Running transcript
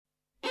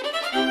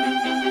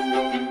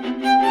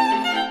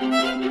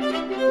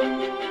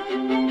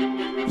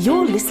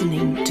You're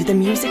listening to the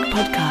Music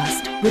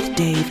Podcast with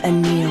Dave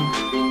and Neil.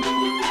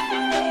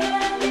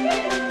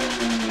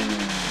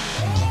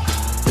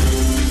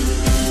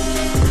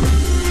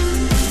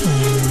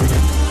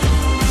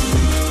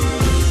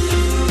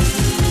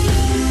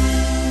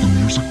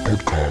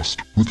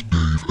 With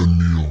Dave and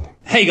Neil.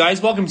 Hey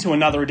guys, welcome to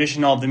another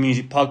edition of the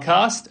Music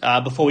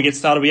Podcast. Before we get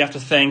started, we have to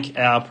thank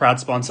our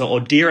proud sponsor,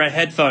 Audeira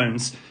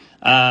Headphones.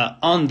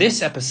 On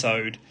this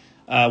episode,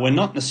 we're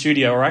not in the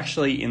studio, we're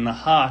actually in the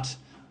heart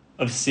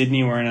of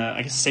Sydney. We're in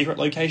a, secret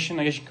location,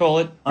 I guess you call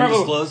it.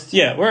 Undisclosed?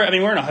 Yeah, we're in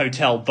a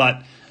hotel,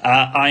 but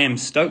I am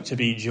stoked to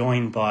be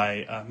joined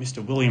by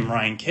Mr. William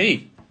Ryan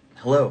Key.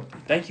 Hello.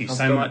 Thank you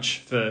so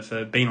much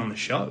for being on the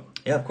show.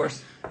 Yeah, of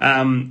course.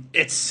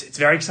 It's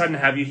very exciting to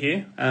have you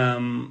here.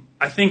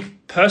 I think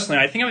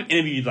I've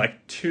interviewed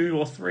like 2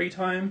 or 3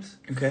 times.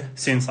 Okay.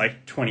 Since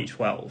like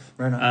 2012.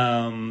 Right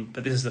on.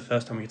 But this is the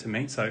first time we get to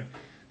meet, so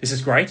this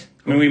is great.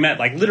 I mean, we met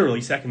like literally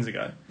seconds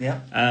ago.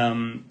 Yeah.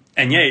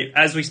 And yeah,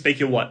 as we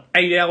speak, you're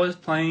 8 hours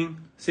playing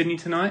Sydney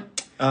tonight?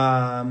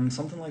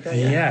 Something like that.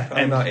 Yeah.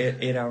 Probably and about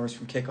 8 hours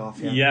from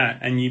kickoff. Yeah. Yeah,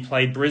 and you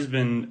played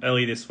Brisbane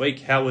early this week.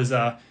 How was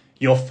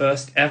your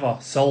first ever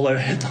solo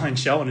headline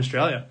show in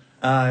Australia?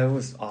 It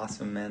was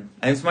awesome, man.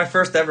 It was my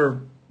first ever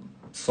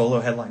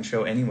solo headline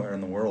show anywhere in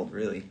the world,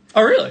 really.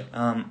 Oh, really?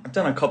 I've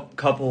done a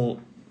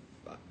couple.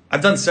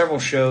 I've done several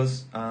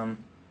shows on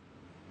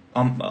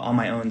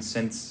my own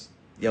since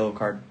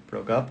Yellowcard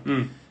broke up.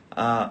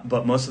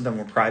 But most of them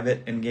were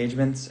private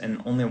engagements,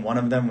 and only one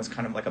of them was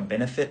kind of like a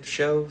benefit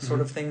show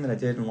sort of thing that I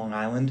did in Long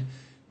Island.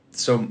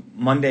 So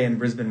Monday in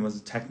Brisbane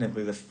was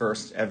technically the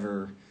first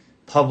ever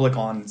public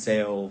on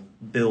sale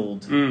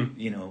build, name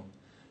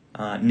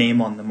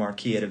on the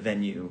marquee at a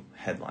venue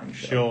headline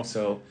show. Sure.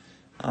 So,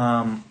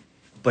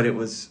 but it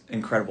was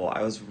incredible.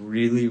 I was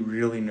really,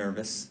 really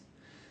nervous.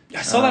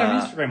 I saw that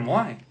on Instagram.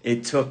 Why?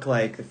 It took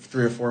like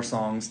 3 or 4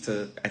 songs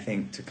to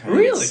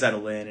kind of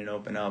settle in and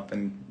open up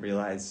and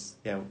realize,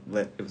 it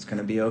was going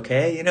to be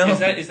okay,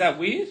 Is that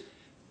weird?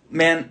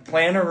 Man,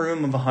 playing a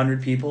room of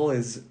 100 people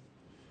is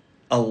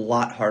a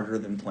lot harder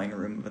than playing a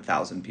room of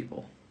 1,000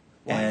 people.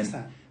 Why is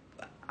that?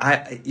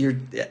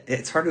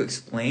 It's hard to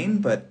explain,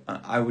 but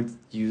I would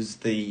use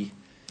the,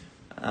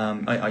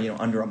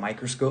 under a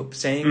microscope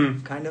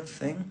saying kind of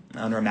thing,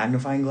 under a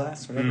magnifying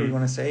glass, whatever you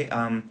want to say.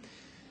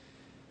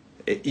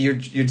 You're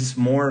just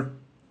more.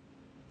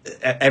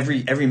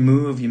 Every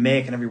move you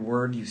make and every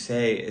word you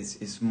say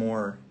is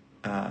more,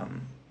 you're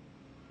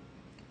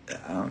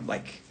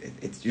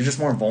just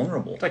more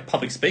vulnerable. It's like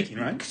public speaking,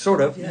 right?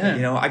 Sort of,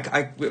 yeah.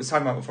 I was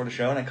talking about before the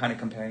show, and I kind of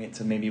comparing it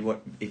to maybe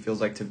what it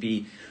feels like to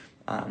be.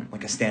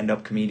 Like a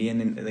stand-up comedian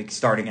and like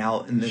starting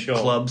out in the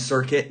club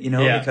circuit,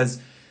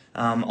 because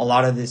a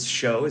lot of this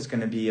show is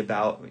going to be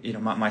about,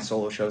 my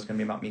solo show is going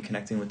to be about me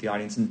connecting with the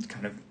audience and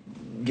kind of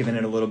giving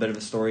it a little bit of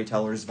a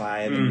storyteller's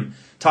vibe and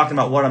talking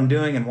about what I'm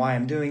doing and why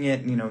I'm doing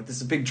it. This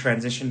is a big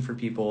transition for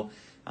people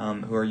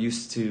who are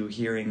used to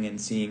hearing and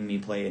seeing me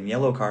play in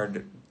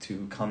Yellowcard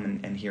to come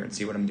and hear and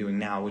see what I'm doing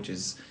now, which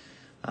is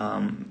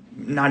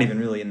not even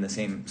really in the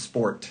same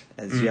sport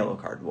as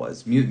Yellowcard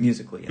was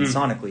musically and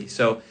sonically.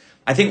 So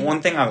I think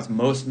one thing I was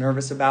most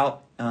nervous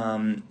about,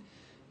 and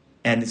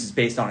this is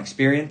based on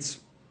experience,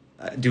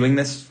 doing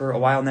this for a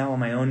while now on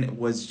my own,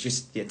 was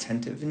just the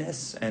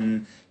attentiveness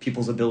and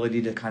people's ability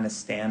to kind of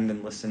stand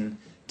and listen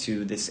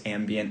to this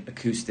ambient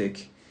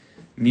acoustic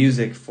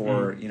music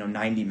for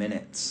 90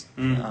 minutes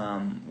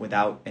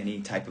without any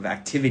type of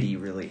activity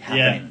really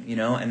happening,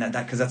 and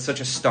that because that's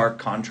such a stark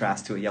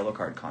contrast to a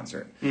Yellowcard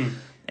concert.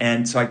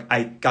 And so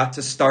I got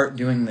to start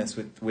doing this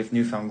with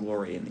New Found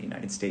Glory in the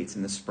United States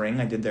in the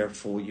spring. I did their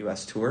full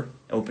U.S. tour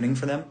opening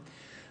for them.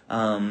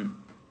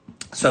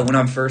 So I went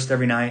on first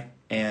every night,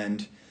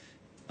 and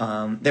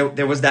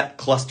there was that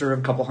cluster of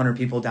a couple hundred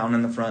people down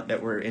in the front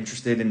that were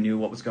interested and knew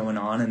what was going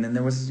on. And then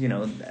there was,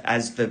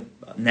 as the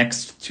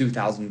next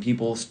 2,000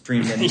 people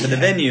streamed into the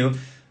venue,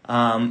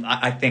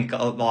 I think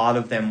a lot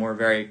of them were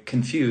very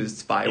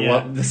confused by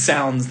what the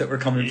sounds that were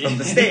coming from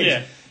the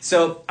stage.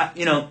 So,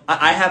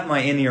 I have my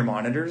in-ear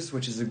monitors,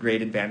 which is a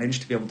great advantage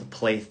to be able to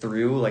play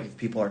through, like if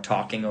people are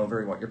talking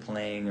over what you're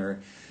playing or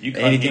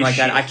anything like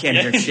that. I can't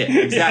hear shit.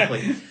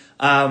 Exactly.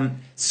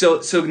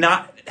 So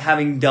not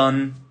having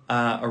done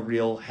a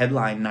real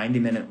headline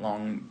 90-minute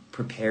long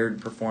prepared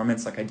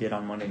performance like I did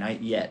on Monday night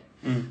yet,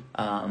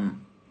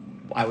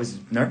 I was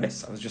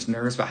nervous. I was just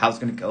nervous about how it's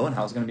going to go and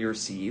how it's going to be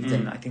received,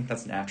 and I think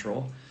that's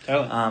natural.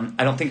 Totally.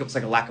 I don't think it was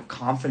like a lack of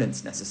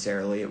confidence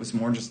necessarily. It was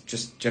more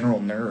just general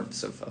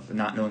nerves of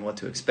not knowing what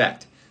to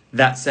expect.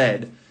 That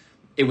said,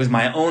 it was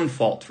my own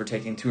fault for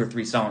taking 2 or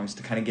 3 songs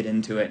to kind of get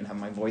into it and have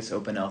my voice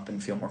open up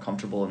and feel more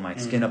comfortable in my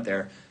skin up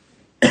there.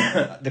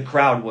 The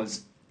crowd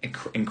was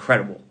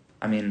incredible.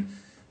 I mean,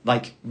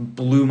 like,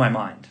 blew my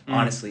mind,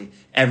 honestly.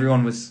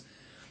 Everyone was...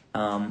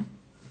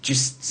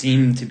 just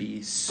seemed to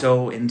be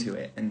so into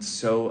it and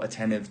so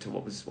attentive to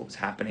what was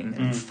happening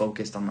and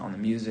focused on the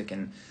music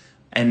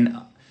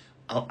and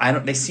I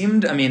don't. They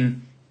seemed. I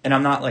mean, and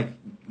I'm not like,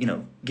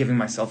 giving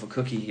myself a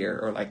cookie here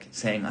or like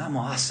saying I'm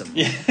awesome.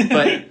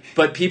 Yeah.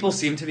 but people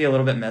seem to be a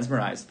little bit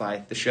mesmerized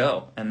by the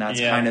show, and that's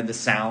kind of the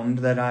sound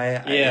that I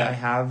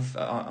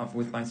have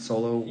with my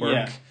solo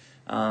work.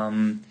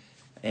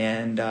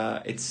 And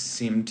it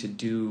seemed to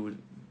do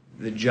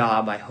the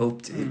job I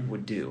hoped it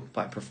would do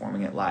by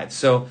performing it live.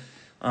 So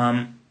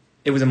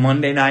it was a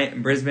Monday night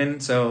in Brisbane,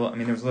 so I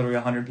mean there was literally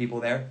 100 people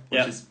there,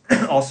 which is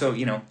also,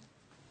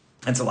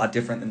 that's a lot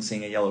different than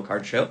seeing a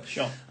Yellowcard show.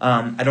 Sure.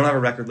 I don't have a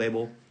record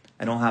label.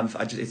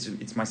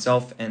 It's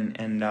myself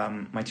and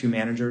my two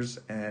managers,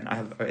 and I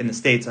have in the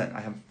States. I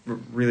have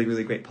really,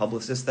 really great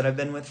publicists that I've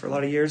been with for a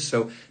lot of years.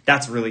 So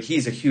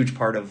he's a huge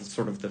part of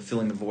sort of the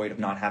filling the void of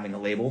not having a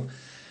label.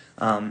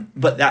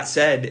 But that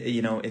said,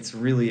 it's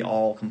really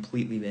all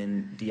completely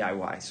been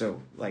DIY. So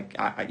like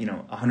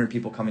 100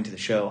 people coming to the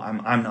show,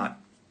 I'm not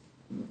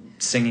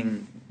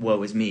singing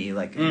 "Woe Is Me"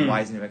 like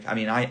why isn't it? I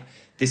mean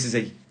this is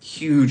a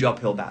huge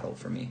uphill battle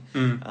for me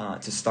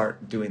to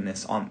start doing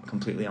this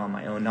completely on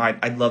my own. Now,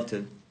 I'd love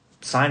to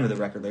sign with a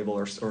record label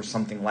or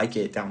something like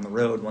it down the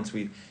road once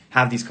we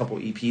have these couple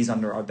EPs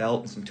under our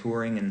belt and some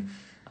touring and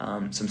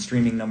some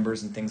streaming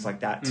numbers and things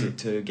like that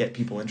to get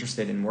people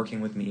interested in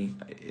working with me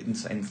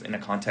in a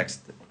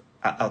context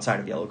outside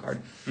of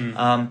Yellowcard.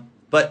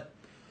 But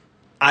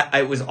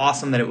it was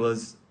awesome that it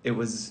was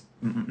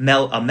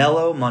a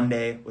mellow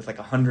Monday with like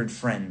 100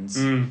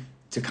 friends.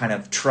 To kind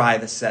of try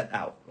the set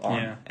out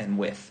on and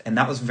with. And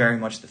that was very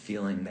much the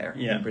feeling there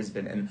in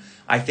Brisbane. And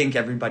I think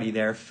everybody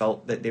there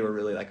felt that they were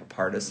really like a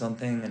part of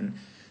something. And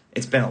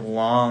it's been a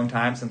long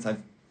time since I've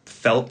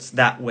felt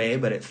that way,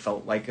 but it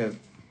felt like a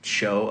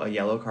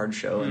Yellowcard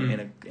show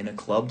in a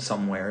club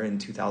somewhere in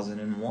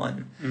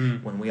 2001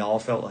 when we all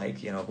felt like,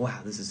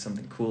 wow, this is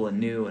something cool and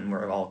new and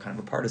we're all kind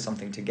of a part of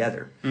something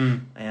together.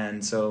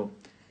 And so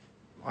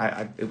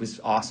it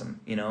was awesome,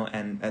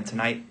 and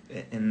tonight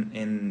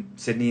in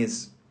Sydney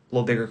is a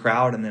little bigger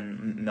crowd, and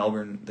then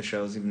Melbourne, the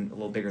show's even a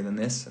little bigger than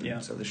this.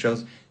 And so the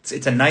show's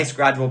it's a nice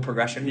gradual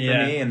progression for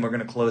me, and we're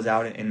going to close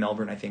out in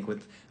Melbourne, I think,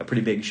 with a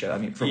pretty big show. I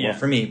mean,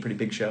 for me, pretty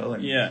big show,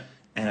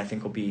 and I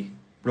think we'll be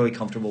really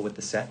comfortable with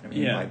the set. I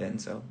mean, by then,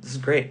 so this is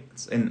great.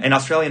 And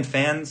Australian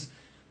fans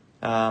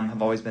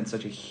have always been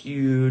such a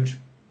huge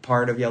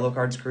part of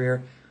Yellowcard's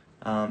career.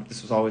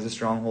 This was always a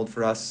stronghold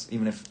for us,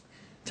 even if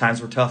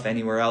times were tough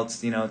anywhere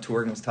else.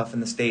 Touring was tough in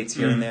the States,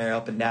 here and there,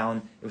 up and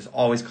down. It was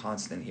always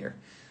constant here.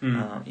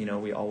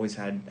 We always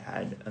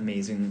had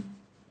amazing,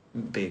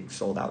 big,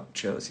 sold-out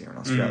shows here in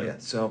Australia.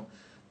 So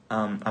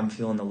I'm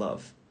feeling the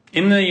love.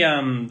 In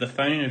the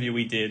phone interview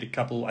we did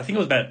I think it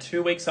was about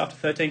 2 weeks after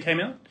 13 came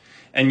out,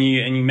 and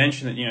you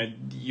mentioned that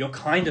you're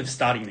kind of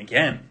starting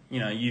again.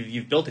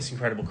 You've built this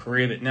incredible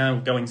career, but now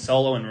going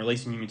solo and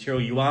releasing new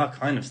material, you are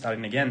kind of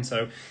starting again.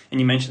 So, and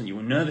you mentioned that you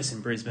were nervous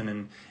in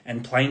Brisbane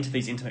and playing to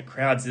these intimate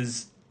crowds.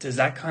 Does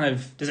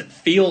it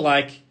feel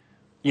like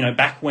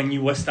back when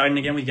you were starting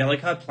again with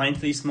Yellowcard, playing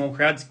to these small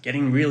crowds,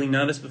 getting really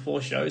nervous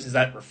before shows? Is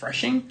that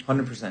refreshing?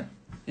 100%.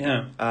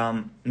 Yeah.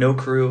 No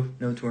crew,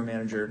 no tour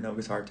manager, no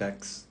guitar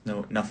techs,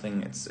 no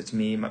nothing. It's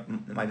me,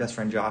 my best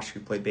friend Josh, who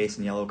played bass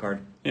in Yellowcard.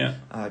 Yeah.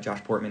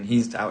 Josh Portman.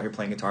 He's out here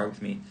playing guitar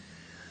with me.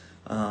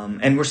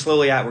 And we're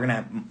gonna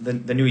have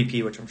the new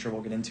EP, which I'm sure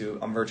we'll get into.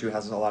 Virtue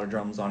has a lot of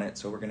drums on it,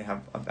 so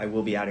I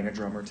will be adding a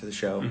drummer to the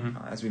show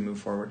as we move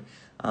forward.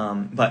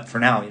 But for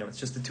now, it's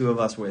just the two of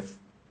us with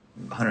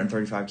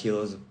 135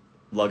 kilos of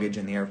luggage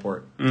in the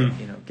airport,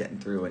 getting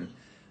through,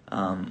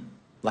 and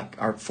like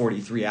our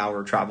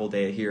 43-hour travel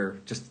day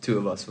here, just the two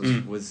of us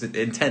was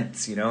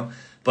intense,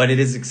 but it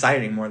is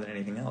exciting more than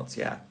anything else.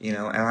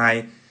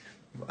 And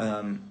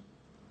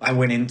I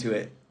went into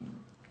it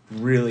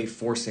really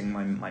forcing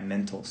my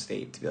mental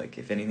state to be like,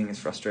 if anything is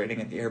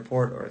frustrating at the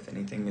airport or if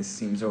anything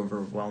seems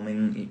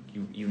overwhelming,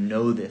 you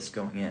know this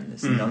going in.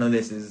 None of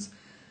this is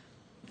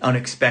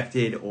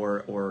unexpected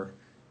or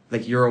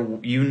like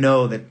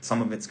that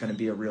some of it's going to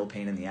be a real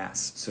pain in the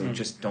ass. So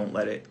just don't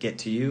let it get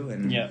to you,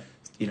 and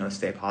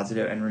stay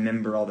positive and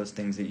remember all those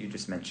things that you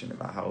just mentioned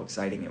about how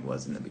exciting it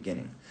was in the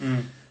beginning.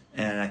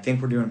 And I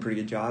think we're doing a pretty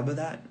good job of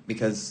that,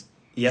 because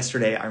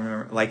yesterday I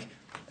remember, like,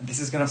 this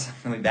is going to sound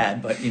really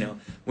bad, but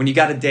when you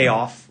got a day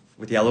off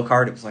with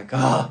Yellowcard, it was like,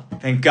 oh,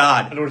 thank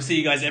God. I don't want to see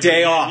you guys every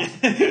day off.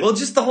 Well,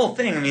 just the whole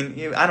thing. I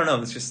mean, I don't know.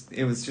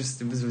 It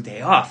was a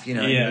day off,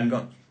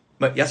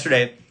 But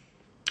yesterday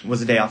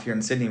was a day off here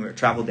in Sydney. We were a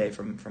travel day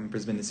from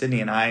Brisbane to Sydney,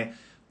 and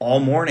all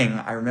morning,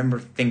 I remember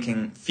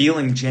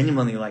feeling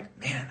genuinely like,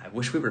 man, I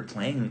wish we were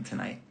playing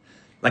tonight.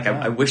 Like,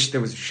 I wish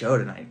there was a show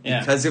tonight,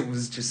 because it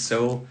was just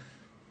so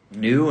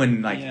new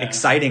and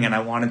exciting, and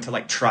I wanted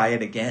to try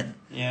it again.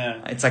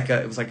 Yeah,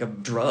 it was like a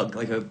drug,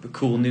 like a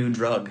cool new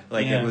drug.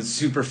 It was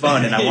super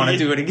fun, and I want to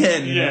do it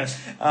again.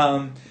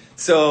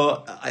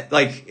 So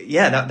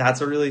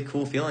that's a really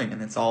cool feeling,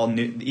 and it's all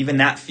new. Even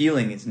that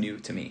feeling is new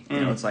to me.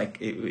 It's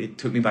like it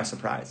took me by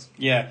surprise.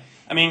 Yeah,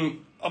 I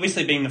mean,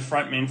 obviously being the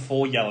frontman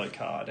for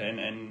Yellowcard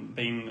and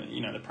being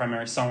the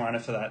primary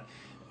songwriter for that,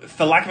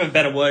 for lack of a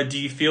better word, do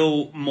you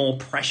feel more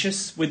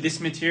precious with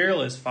this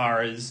material as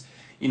far as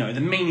the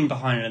meaning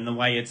behind it and the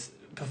way it's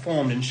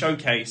performed and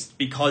showcased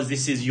because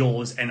this is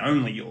yours and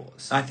only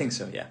yours. I think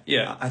so, yeah.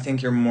 Yeah. I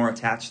think you're more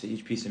attached to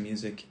each piece of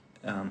music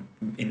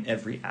in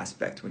every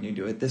aspect when you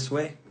do it this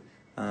way.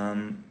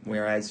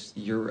 Whereas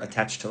you're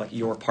attached to like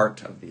your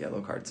part of the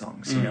Yellowcard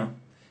songs, you know?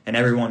 And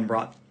everyone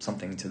brought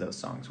something to those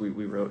songs. We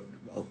wrote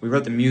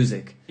the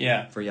music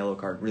for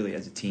Yellowcard really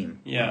as a team.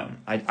 Yeah.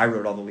 I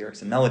wrote all the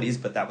lyrics and melodies,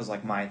 but that was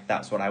like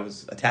that's what I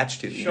was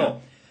attached to. You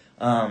know?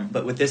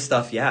 But with this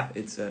stuff,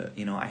 it's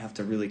I have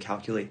to really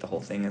calculate the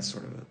whole thing as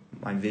sort of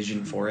my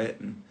vision for it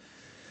and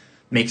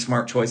make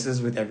smart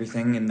choices with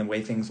everything and the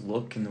way things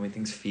look and the way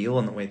things feel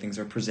and the way things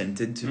are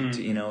presented to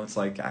it's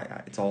like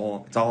it's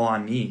all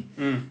on me.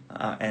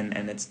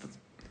 And it's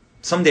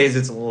some days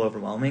it's a little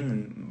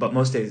overwhelming, but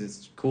most days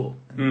it's cool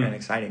and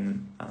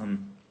exciting.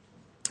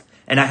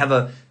 And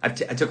I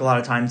took a lot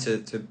of time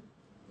to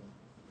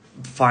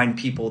find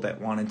people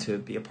that wanted to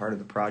be a part of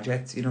the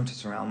project, to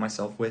surround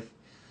myself with.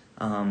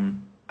 I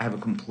have a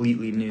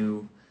completely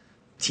new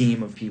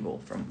team of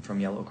people from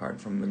Yellowcard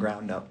from the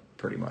ground up,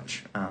 pretty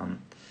much.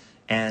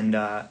 And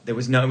it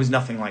was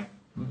nothing like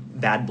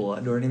bad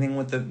blood or anything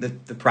with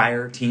the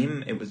prior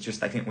team. It was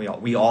just, I think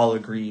we all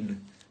agreed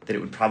that it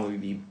would probably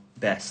be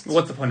best.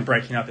 What's the point of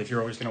breaking up if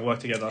you're always going to work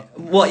together?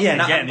 Well, yeah,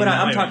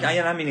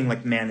 I'm meaning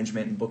like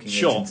management and booking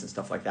agents and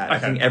stuff like that. Okay. I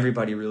think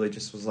everybody really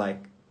just was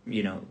like,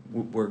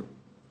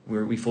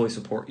 we fully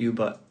support you,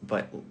 but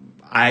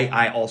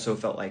I also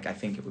felt like I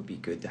think it would be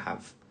good to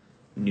have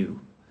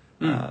new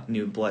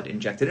blood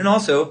injected, and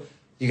also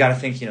you got to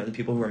think, the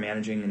people who are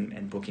managing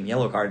and booking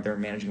Yellowcard, they're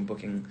managing and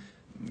booking,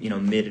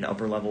 mid and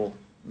upper level,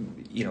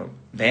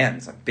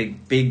 bands, like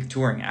big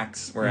touring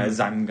acts, whereas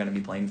I'm going to be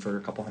playing for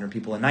a couple hundred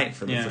people a night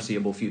for the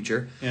foreseeable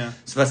future. Yeah.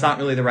 So that's not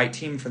really the right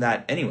team for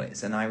that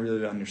anyways, and I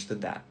really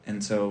understood that.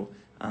 And so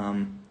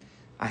I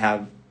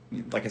have,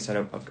 like I said,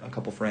 a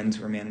couple friends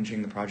who are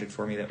managing the project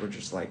for me that were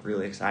just like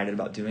really excited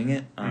about doing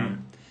it.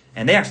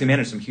 And they actually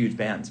manage some huge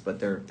bands, but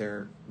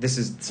this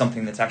is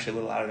something that's actually a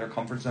little out of their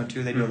comfort zone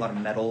too. They do a lot of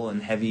metal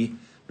and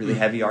really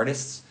heavy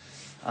artists.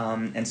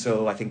 And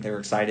so I think they were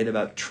excited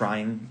about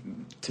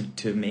trying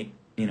to make,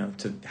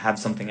 to have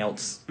something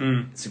else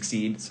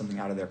succeed, something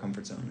out of their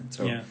comfort zone. And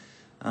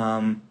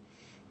so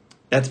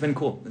that's been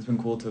cool. It's been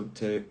cool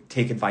to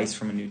take advice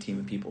from a new team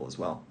of people as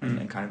well,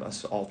 and kind of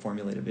us all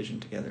formulate a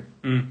vision together.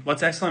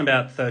 What's excellent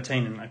about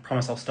 13, and I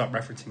promise I'll stop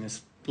referencing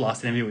this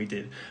last interview we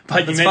did,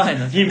 but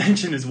you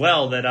mentioned as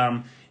well that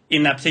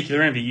in that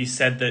particular interview you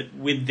said that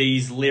with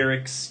these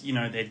lyrics,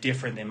 they're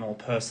different, they're more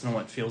personal,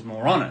 it feels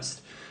more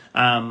honest.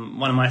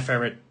 One of my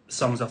favorite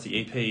songs off the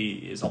EP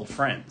is Old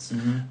Friends.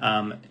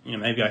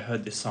 Maybe I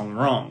heard this song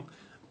wrong,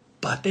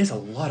 but there's a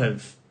lot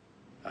of,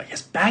 I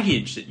guess,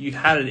 baggage that you've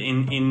had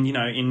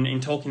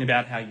in talking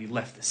about how you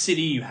left the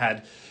city,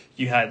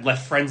 you had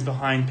left friends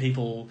behind,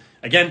 people.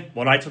 Again,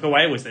 what I took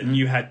away was that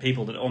you had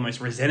people that almost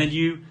resented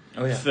you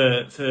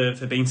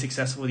for being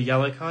successful with the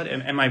Yellowcard.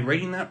 Am I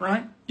reading that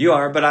right? You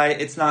are, but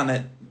it's not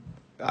that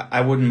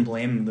I wouldn't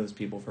blame those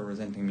people for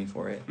resenting me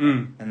for it.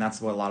 And that's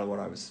a lot of what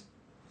I was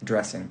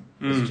addressing.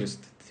 Is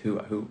just who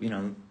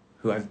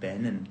I've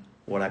been and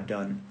what I've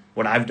done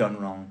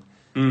wrong.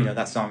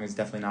 That song is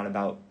definitely not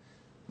about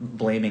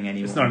blaming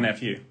anyone. It's not an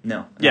F you.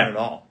 No, not at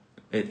all.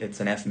 It's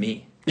an F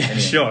me. Anyway.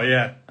 Sure,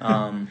 yeah.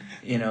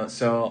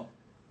 So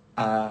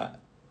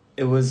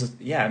it was,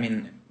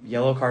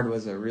 Yellowcard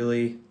was a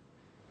really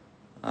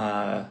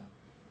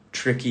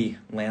tricky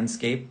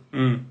landscape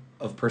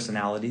of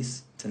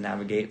personalities to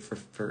navigate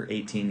for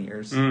 18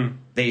 years. The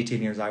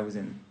 18 years I was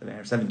in the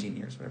band, or 17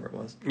 years, whatever it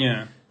was.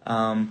 Yeah.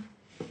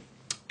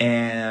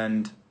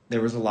 And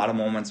there was a lot of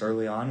moments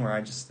early on where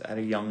I just, at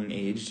a young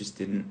age, just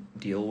didn't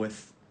deal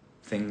with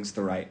things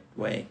the right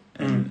way.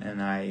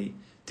 And I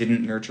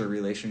didn't nurture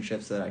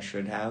relationships that I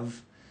should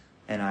have.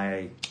 And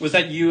I... Was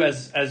that you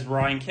as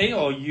Ryan Key,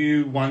 or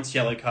you once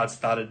Yellowcard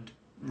started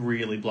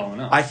really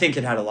blowing up? I think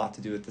it had a lot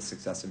to do with the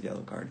success of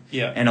Yellowcard.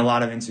 Yeah. And a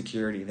lot of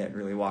insecurity that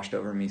really washed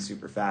over me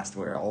super fast,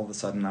 where all of a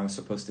sudden I was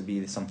supposed to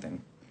be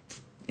something,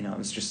 I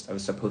was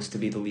supposed to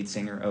be the lead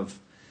singer of...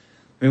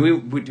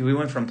 we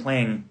went from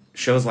playing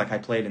shows like I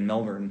played in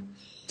Melbourne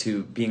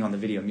to being on the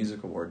Video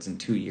Music Awards in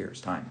 2 years'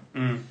 time.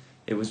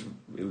 It was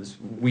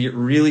weird,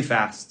 really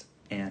fast,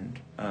 and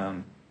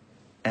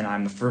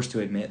I'm the first to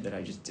admit that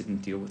I just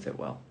didn't deal with it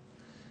well.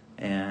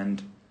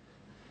 And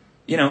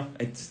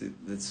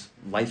it's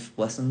life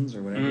lessons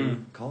or whatever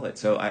you call it.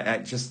 So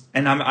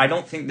I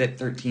don't think that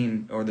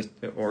 13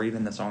 or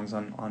even the songs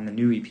on the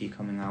new EP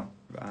coming out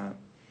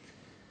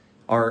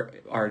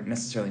are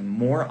necessarily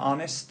more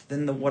honest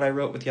than what I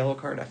wrote with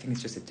Yellowcard. I think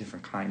it's just a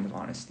different kind of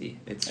honesty.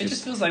 It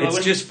just feels like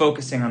it's just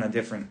focusing on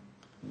different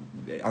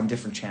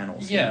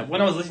channels. Yeah,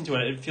 when I was listening to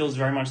it feels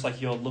very much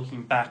like you're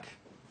looking back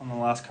on the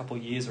last couple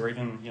of years, or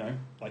even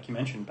like you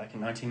mentioned, back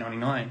in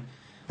 1999.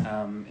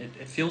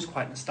 It feels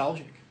quite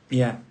nostalgic.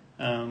 Yeah.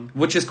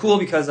 Which is cool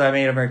because I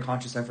made a very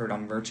conscious effort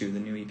on Virtue, the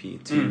new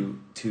EP,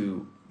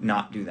 to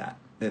not do that.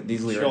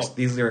 These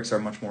lyrics are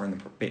much more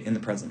in the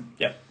present.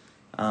 Yeah.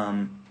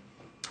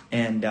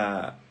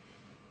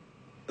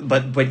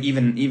 But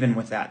even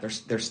with that,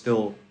 there's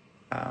still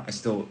I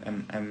still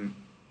am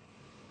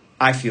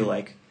I feel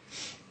like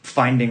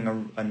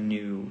finding a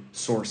new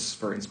source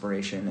for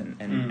inspiration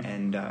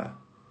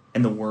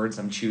and the words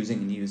I'm choosing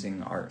and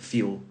using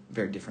feel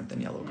very different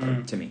than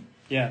Yellowcard to me.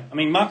 Yeah, I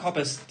mean, Mark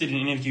Hoppus did an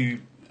interview,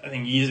 I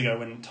think, years ago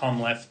when Tom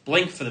left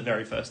Blink for the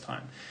very first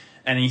time.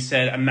 And he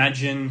said,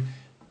 imagine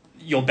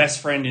your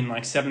best friend in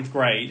like 7th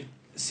grade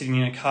sitting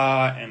in a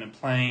car and a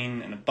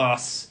plane and a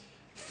bus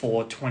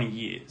for 20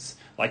 years.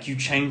 Like, you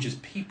change as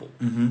people.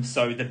 Mm-hmm.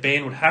 So the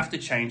band would have to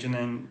change. And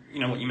then,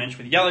 what you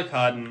mentioned with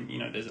Yellowcard, and,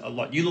 there's a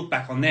lot you look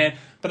back on there.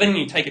 But then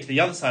you take it to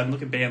the other side and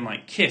look at a band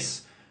like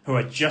Kiss, who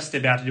are just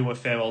about to do a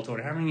farewell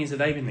tour. How many years have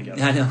they been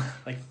together? I know.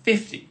 Like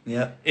 50.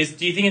 Yeah.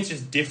 Do you think it's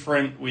just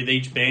different with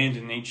each band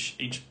and each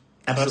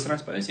person, I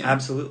suppose? Yeah.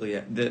 Absolutely.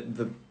 Yeah.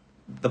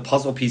 The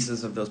puzzle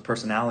pieces of those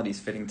personalities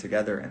fitting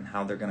together and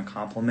how they're going to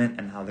complement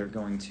and how they're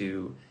going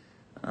to,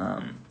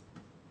 I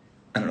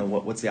don't know,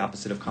 what's the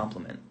opposite of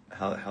complement?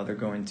 How they're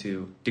going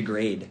to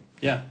degrade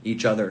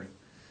each other.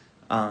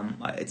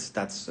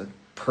 That's a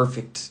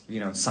perfect,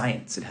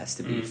 science it has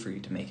to be for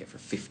you to make it for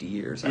 50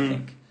 years, I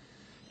think.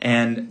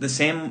 And the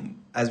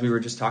same as we were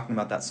just talking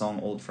about that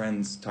song, Old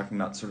Friends, talking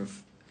about sort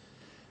of,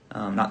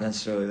 not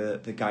necessarily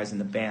the guys in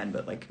the band,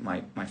 but like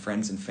my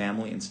friends and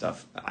family and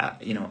stuff.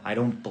 I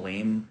don't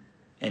blame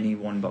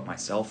anyone but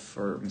myself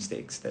for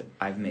mistakes that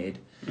I've made.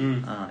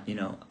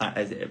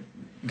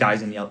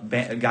 Guys in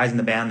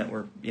the band that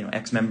were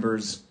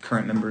ex-members,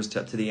 current members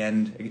to the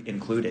end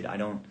included. I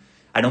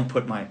don't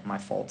put my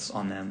faults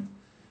on them,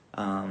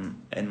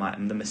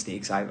 and the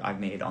mistakes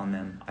I've made on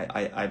them.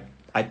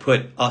 I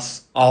put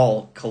us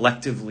all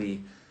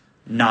collectively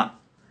not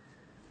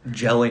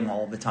gelling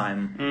all the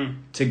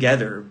time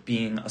together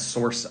being a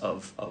source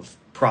of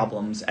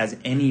problems, as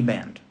any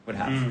band would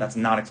have. That's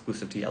not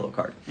exclusive to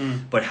Yellowcard.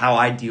 But how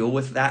I deal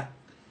with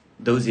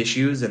those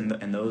issues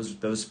and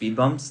those speed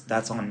bumps,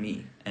 that's on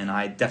me. And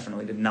I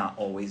definitely did not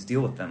always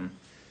deal with them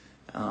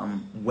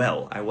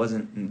well. I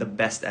wasn't the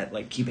best at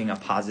like keeping a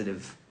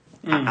positive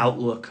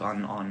outlook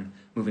on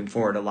moving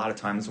forward. A lot of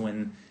times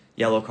when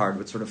Yellowcard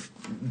would sort of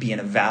be in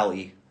a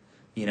valley,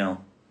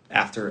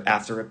 after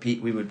a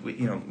peak,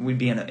 we'd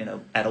be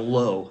at a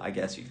low, I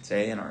guess you could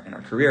say, in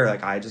our career.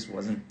 Like I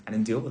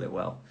didn't deal with it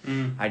well.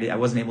 I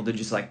wasn't able to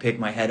just like pick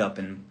my head up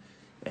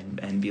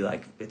and be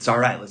like, it's all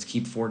right, let's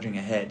keep forging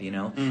ahead,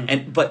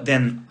 but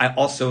then I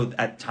also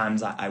at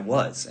times I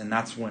was, and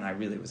that's when I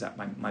really was at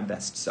my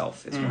best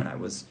self, is when I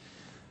was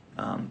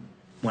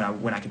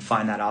when I could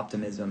find that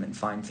optimism and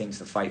find things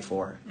to fight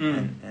for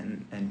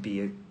and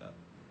be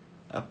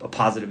a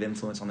positive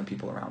influence on the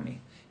people around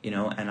me,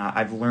 and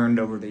I've learned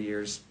over the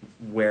years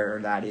where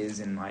that is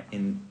in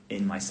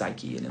my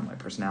psyche and in my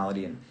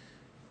personality,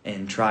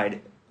 and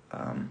tried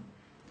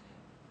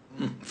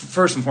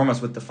first and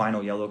foremost with the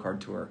final Yellowcard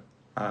tour.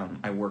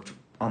 I worked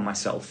on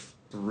myself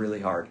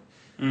really hard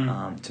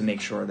to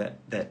make sure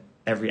that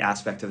every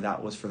aspect of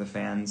that was for the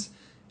fans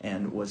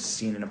and was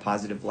seen in a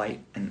positive light,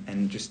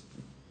 and just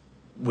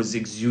was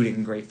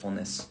exuding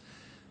gratefulness,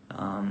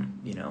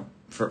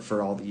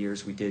 for all the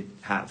years we did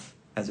have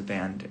as a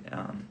band.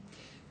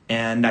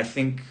 And I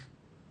think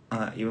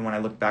even when I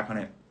look back on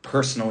it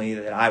personally,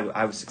 that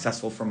I was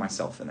successful for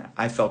myself, and that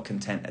I felt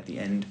content at the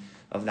end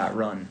of that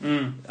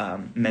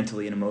run,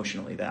 mentally and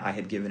emotionally, that I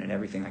had given it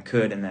everything I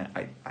could, and that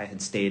I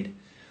had stayed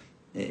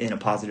in a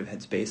positive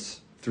headspace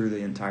through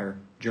the entire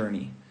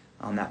journey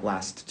on that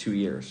last 2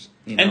 years.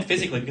 And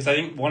physically, because I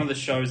think one of the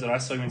shows that I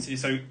saw you in City,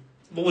 so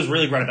what was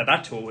really great about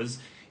that tour was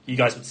you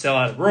guys would sell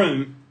out a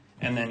room,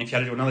 and then if you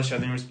had to do another show,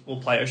 then we'll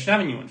play Ocean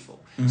Avenue in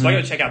full. Mm-hmm. So I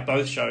got to check out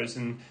both shows,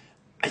 and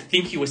I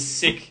think you were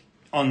sick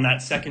on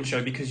that second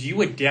show because you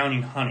were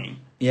downing honey.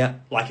 Yeah.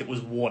 Like it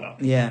was water.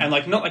 Yeah. And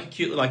like not like a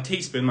cute like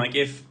teaspoon. Like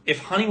if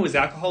honey was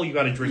alcohol, you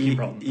got a drinking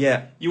problem.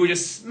 Yeah. You were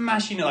just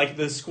smashing it like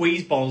the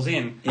squeeze bowls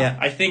in. Yeah.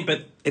 I think,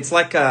 but it's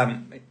like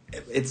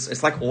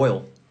it's like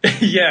oil.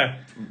 Yeah.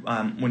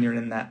 When you're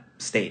in that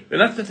state.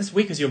 And that's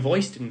weird because your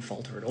voice didn't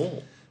falter at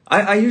all.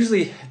 I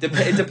usually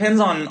it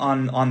depends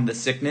on the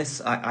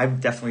sickness. I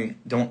definitely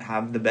don't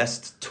have the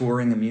best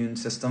touring immune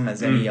system,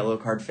 as any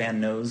Yellowcard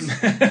fan knows.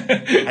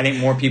 I think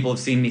more people have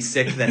seen me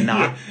sick than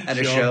not at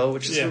a show,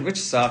 which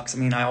sucks. I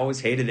mean, I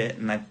always hated it,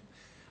 and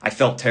I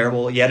felt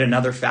terrible. Yet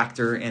another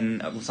factor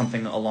in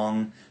something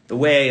along the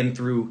way and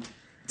through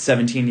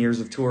 17 years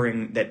of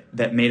touring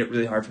that made it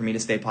really hard for me to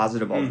stay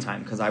positive all the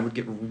time, because I would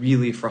get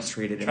really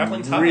frustrated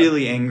and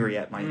really angry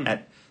at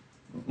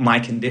my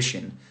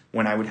condition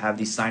when I would have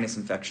these sinus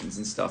infections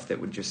and stuff that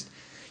would just,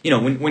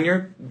 when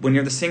you're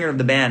the singer of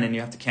the band and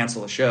you have to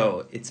cancel a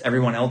show, it's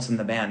everyone else in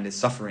the band is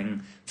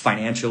suffering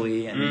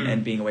financially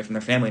and being away from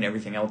their family and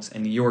everything else,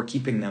 and you're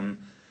keeping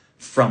them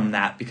from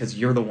that because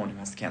you're the one who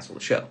has to cancel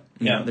the show.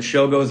 You know, the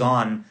show goes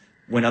on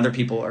when other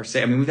people are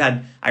sick. I mean,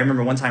 I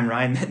remember one time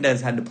Ryan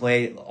Mendez had to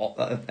play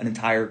an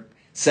entire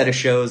set of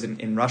shows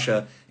in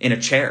Russia in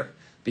a chair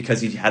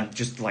because he had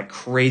just like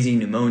crazy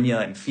pneumonia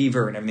and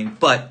fever and everything,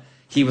 but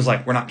he was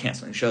like, we're not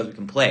canceling shows, we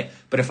can play.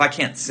 But if I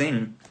can't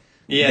sing,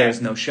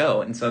 there's no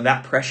show. And so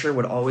that pressure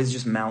would always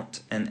just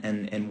mount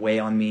and weigh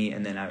on me.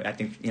 And then I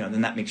think,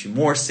 then that makes you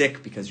more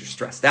sick because you're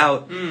stressed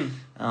out.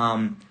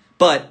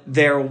 But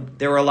there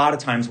were a lot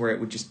of times where it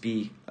would just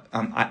be,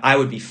 I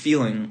would be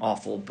feeling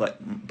awful, but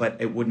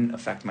it wouldn't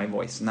affect my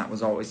voice, and that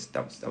was always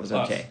that was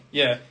okay.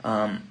 Yeah.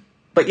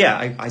 But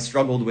yeah, I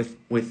struggled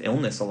with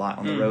illness a lot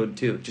on the road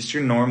too. Just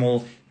your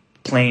normal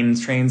planes,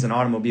 trains, and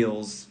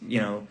automobiles,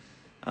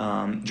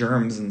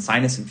 germs and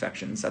sinus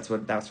infections. That's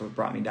what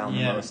brought me down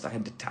the most. I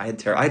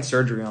had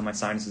surgery on my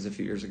sinuses a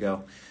few years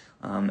ago,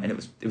 and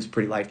it was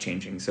pretty life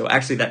changing. So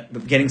actually,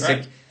 that getting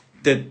sick.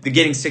 The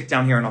getting sick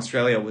down here in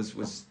Australia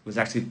was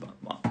actually,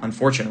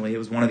 unfortunately, it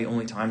was one of the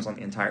only times on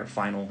the entire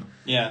final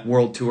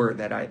world tour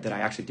that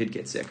I actually did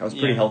get sick. I was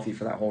pretty healthy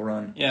for that whole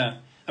run. Yeah,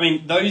 I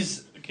mean I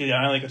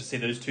only got to see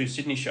those 2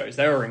 Sydney shows.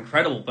 They were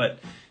incredible, but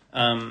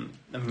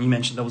you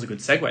mentioned that was a good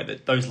segue.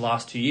 That those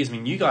last 2 years, I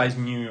mean, you guys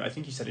knew. I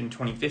think you said in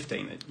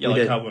 2015 that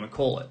Yellow Card were going to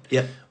call it.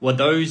 Yeah. Were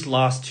those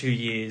last 2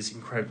 years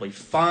incredibly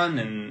fun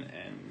and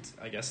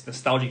I guess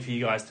nostalgic for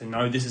you guys to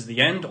know this is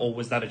the end, or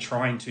was that a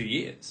trying 2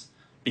 years?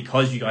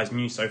 Because you guys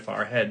knew so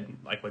far ahead,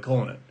 like we're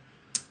calling it.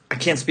 I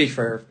can't speak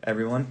for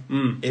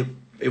everyone.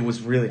 It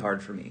was really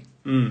hard for me.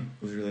 It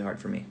was really hard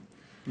for me.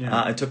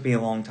 Yeah. It took me a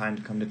long time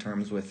to come to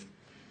terms with,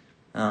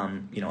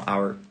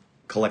 our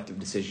collective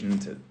decision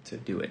to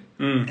do it.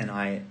 And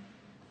I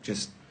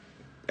just,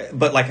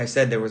 but like I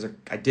said,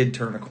 I did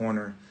turn a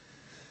corner.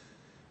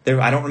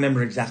 I don't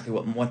remember exactly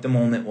what the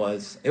moment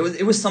was.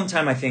 It was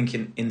sometime, I think,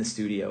 in the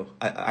studio.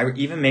 I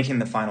even making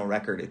the final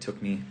record, it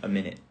took me a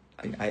minute.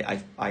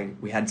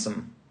 We had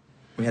some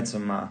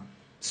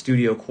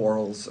studio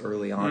quarrels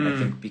early on, I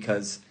think,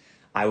 because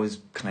I was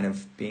kind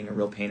of being a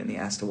real pain in the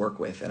ass to work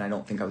with, and I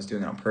don't think I was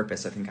doing it on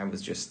purpose. I think I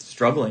was just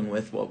struggling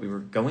with what we were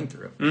going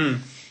through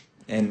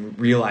and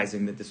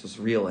realizing that this was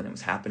real and it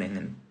was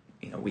happening,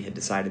 and we had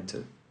decided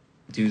to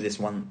do this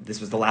one.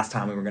 This was the last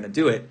time we were going to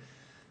do it,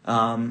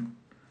 and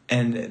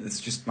it's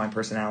just my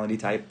personality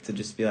type to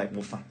just be like,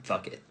 well, fine,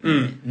 fuck it,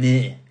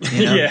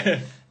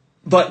 Yeah.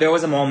 But there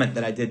was a moment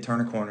that I did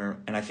turn a corner,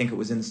 and I think it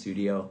was in the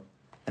studio,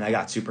 and I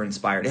got super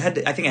inspired. I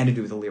think it had to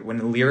do with when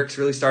the lyrics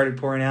really started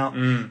pouring out,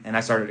 and I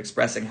started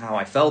expressing how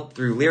I felt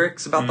through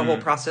lyrics about the whole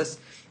process.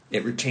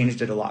 It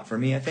changed it a lot for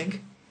me, I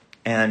think.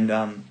 And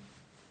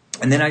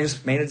then I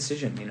just made a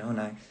decision,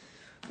 and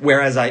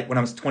whereas when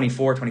I was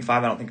 24,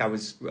 25, I don't think I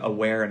was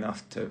aware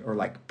enough I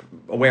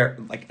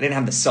didn't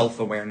have the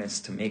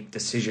self-awareness to make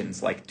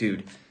decisions like,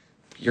 dude,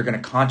 you're going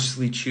to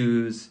consciously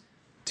choose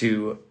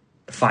to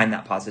find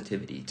that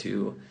positivity,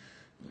 to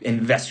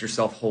invest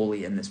yourself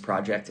wholly in this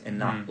project and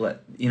not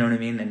let, you know what I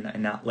mean?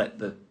 And not let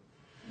the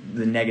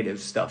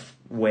negative stuff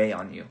weigh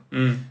on you.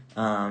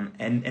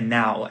 And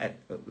now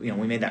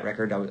we made that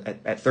record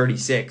at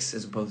 36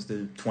 as opposed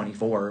to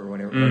 24 or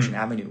whatever Ocean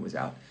Avenue was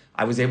out.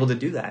 I was able to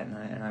do that,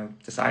 and I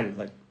decided,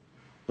 like,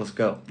 let's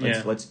go.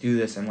 Let's do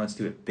this, and let's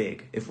do it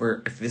big. If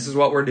this is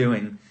what we're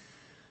doing,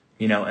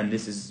 and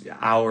this is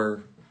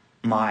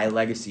my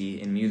legacy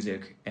in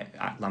music,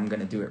 I'm going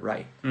to do it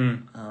right.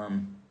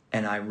 And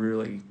I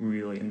really,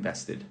 really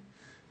invested.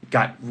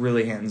 Got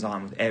really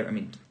hands-on with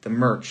the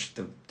merch,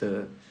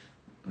 the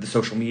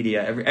social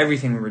media,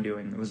 everything we were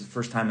doing. It was the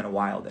first time in a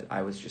while that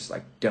I was just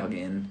like dug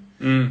in,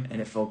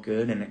 and it felt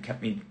good, and it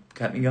kept me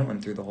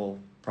going through the whole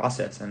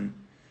process, and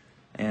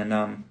it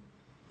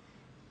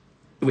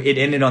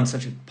ended on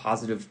such a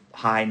positive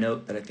high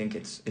note that I think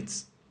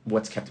it's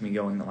what's kept me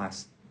going the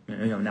last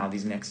now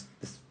this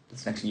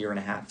next year and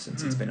a half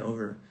since it's been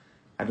over.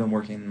 I've been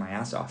working my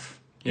ass off.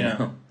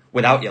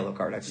 Without Yellow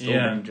Card, I've still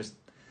been just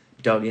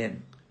dug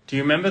in. Do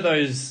you remember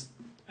those,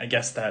 I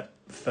guess, that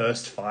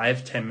first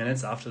 5-10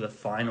 minutes after the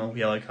final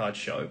Yellow Card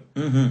show?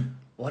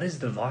 What is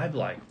the vibe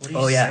like? What do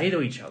you say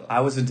to each other? I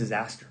was a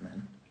disaster,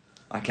 man.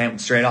 I came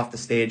straight off the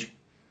stage.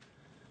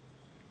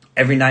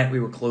 Every night we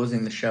were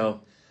closing the show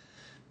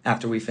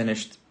after we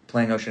finished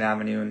playing Ocean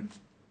Avenue and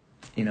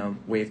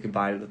wave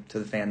goodbye to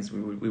the fans.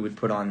 We would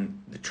put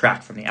on the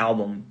track from the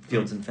album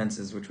Fields and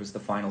Fences, which was the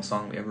final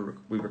song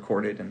we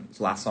recorded, and it was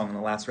the last song on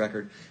the last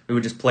record. We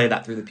would just play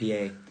that through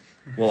the PA.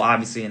 Well,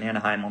 obviously in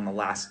Anaheim on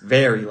the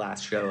very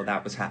last show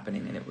that was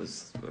happening, and it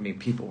was,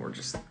 people were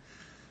just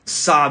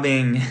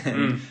sobbing,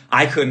 and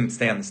I couldn't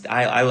stay on the stage.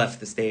 I left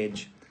the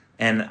stage,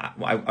 and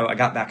I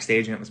got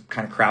backstage, and it was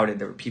kind of crowded.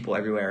 There were people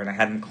everywhere, and I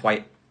hadn't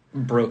quite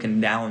broken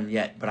down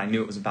yet, but I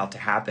knew it was about to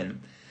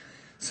happen.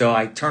 So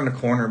I turned a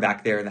corner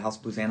back there in the House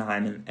of Blues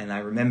Anaheim, and I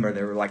remember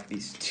there were like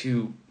these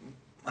two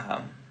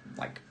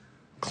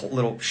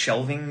little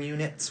shelving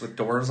units with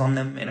doors on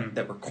them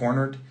that were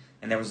cornered,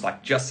 and there was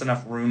like just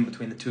enough room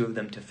between the two of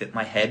them to fit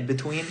my head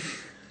between.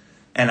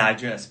 And I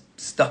just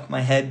stuck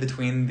my head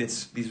between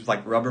these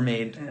like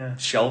Rubbermaid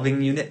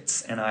shelving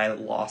units, and I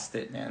lost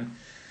it, man.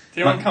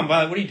 Did anyone come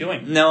by? What are you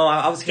doing? No,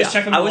 I was just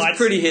checking the lights. I was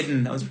pretty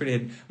hidden.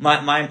 My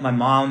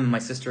mom and my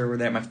sister were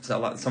there.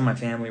 Some of my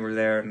family were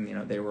there,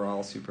 and they were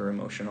all super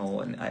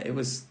emotional. And it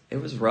was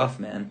rough,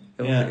 man.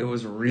 It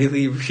was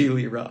really,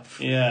 really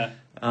rough. Yeah.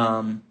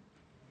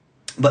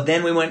 But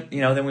then we went,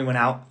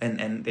 out,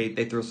 and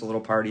they threw us a little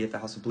party at the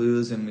House of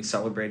Blues, and we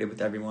celebrated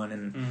with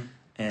everyone.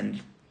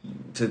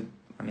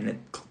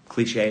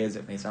 Cliche as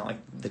it may sound, like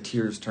the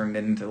tears turned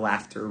into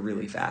laughter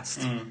really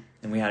fast,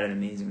 and we had an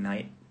amazing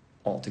night.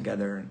 all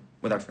together and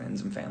with our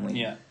friends and family.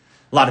 Yeah.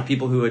 A lot of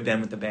people who had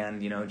been with the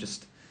band,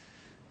 just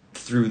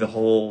through the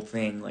whole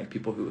thing, like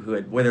people who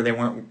had, whether they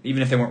weren't,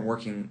 even if they weren't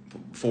working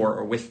for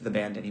or with the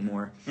band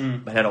anymore,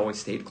 but had always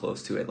stayed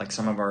close to it. Like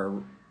some of our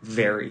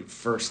very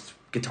first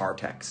guitar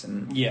techs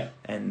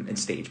and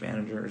stage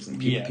managers and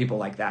people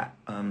like that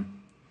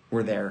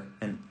were there,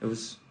 and it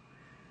was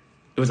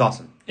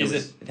awesome.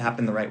 It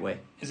happened the right way.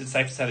 Is it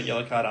safe to say that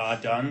Yellowcard are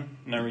done?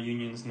 No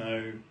reunions,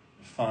 no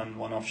fun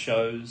one-off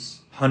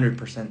shows?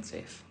 100%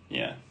 safe.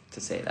 Yeah.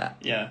 To say that.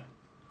 Yeah.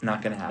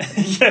 Not going to happen.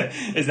 Yeah.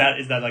 Is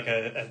that like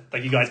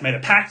like you guys made a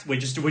pact? We're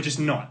just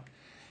not.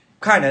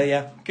 Kind of,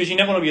 yeah. Because you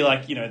never want to be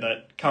like,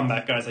 that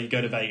comeback guys, like you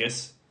go to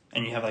Vegas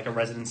and you have like a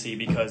residency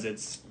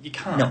because you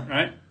can't,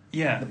 right?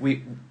 Yeah.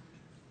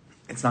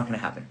 It's not going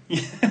to happen.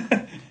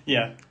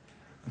 Yeah.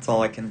 That's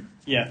all I can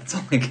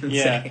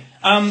say.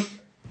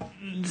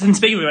 And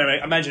speaking of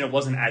it, I imagine it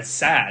wasn't as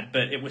sad,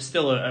 but it was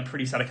still a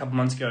pretty sad. A couple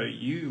months ago,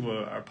 you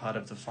were a part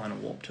of the final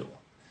Warped Tour.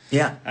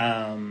 Yeah.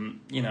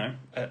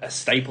 A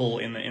staple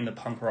in the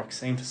punk rock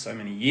scene for so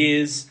many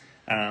years.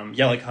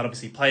 Yellowcard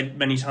obviously played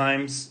many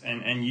times,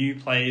 and you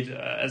played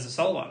as a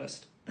solo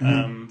artist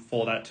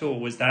for that tour.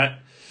 Was that,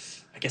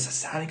 I guess, a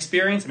sad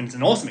experience? I mean, it's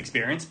an awesome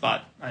experience,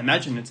 but I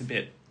imagine it's a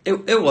bit.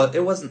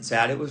 It wasn't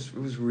sad. It was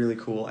really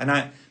cool, and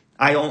I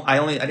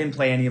didn't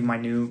play any of my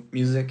new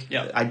music.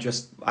 Yeah.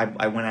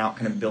 I went out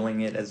kind of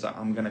billing it as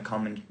I'm gonna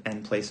come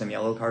and play some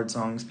Yellowcard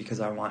songs because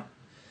I want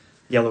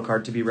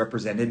Yellowcard to be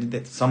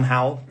represented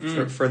somehow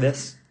for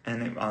this.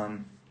 And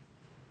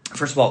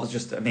first of all, it was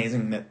just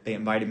amazing that they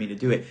invited me to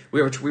do it.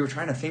 We were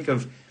trying to think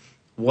of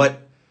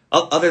what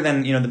other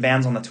than the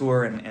bands on the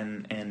tour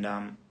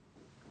and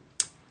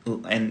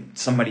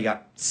somebody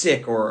got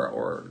sick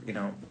or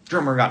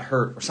drummer got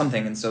hurt or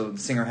something, and so the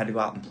singer had to go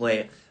out and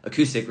play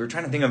acoustic. We were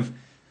trying to think of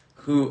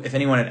who, if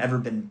anyone had ever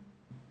been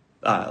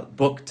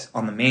booked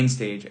on the main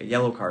stage at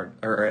Yellowcard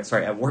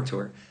at Warped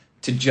Tour,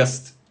 to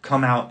just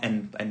come out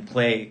and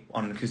play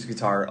on an acoustic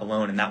guitar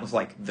alone, and that was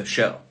like the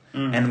show.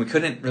 And we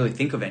couldn't really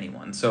think of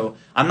anyone, so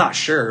I'm not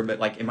sure, but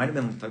like it might have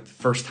been the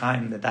first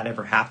time that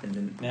ever happened.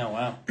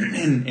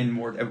 In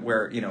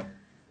where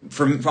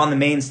from on the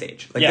main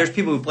stage, like there's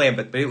people who play it,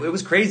 but it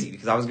was crazy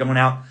because I was going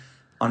out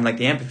on like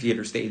the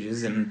amphitheater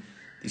stages and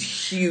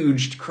these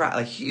huge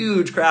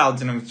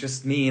crowds, and it was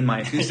just me and my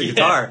acoustic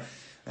guitar,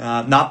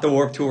 not the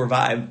Warped Tour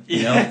vibe,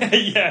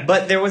 Yeah.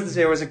 But there was a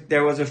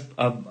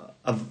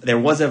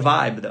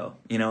vibe though,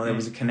 there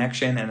was a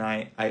connection, and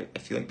I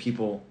feel like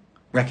people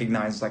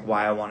recognized like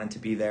why I wanted to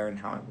be there and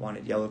how I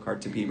wanted Yellowcard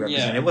to be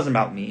represented. It wasn't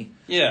about me.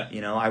 Yeah.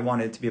 I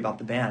wanted it to be about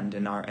the band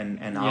and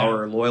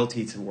our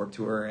loyalty to Warped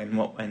Tour,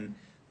 and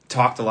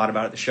talked a lot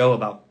about at the show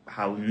about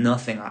how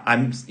nothing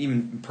I'm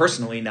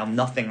doing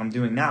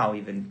now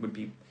even would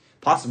be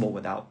possible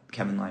without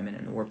Kevin Lyman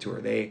and the Warped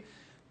Tour.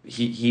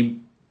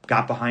 He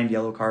got behind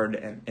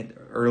Yellowcard and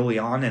early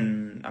on,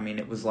 and I mean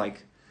it was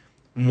like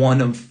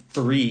one of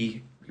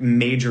 3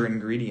 major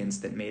ingredients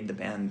that made the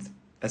band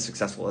as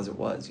successful as it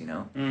was,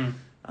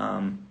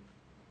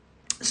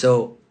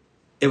 So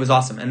it was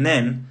awesome. And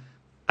then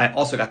I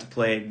also got to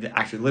play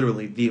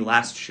literally the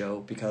last show,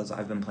 because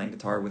I've been playing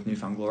guitar with New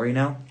Found Glory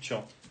now.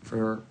 Sure.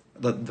 For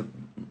the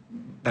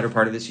better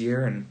part of this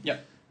year, and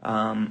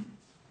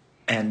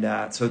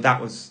so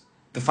that was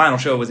the final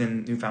show was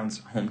in New Found's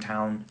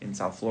hometown in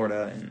South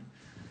Florida, and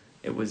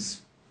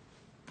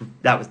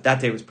that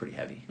day was pretty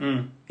heavy.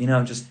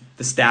 Just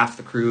the staff,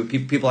 the crew,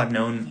 people I've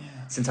known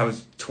since I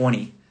was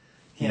 20.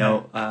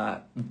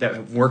 That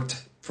have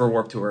worked for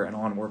Warped Tour and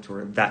on Warped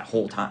Tour that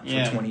whole time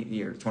for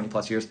 20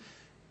 plus years.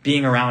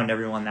 Being around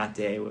everyone that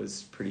day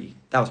was pretty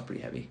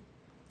heavy.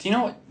 Do you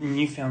know what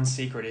New Found's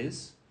secret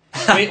is?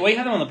 we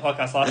had them on the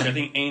podcast last year. I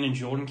think Ian and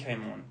Jordan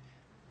came on.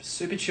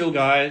 Super chill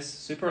guys,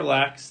 super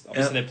relaxed.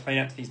 Obviously, they're playing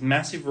out to these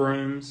massive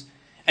rooms.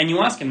 And you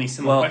ask them these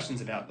similar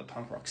questions about the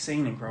punk rock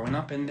scene and growing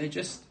up, and they're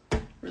just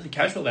really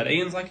casual about it.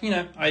 Ian's like,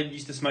 I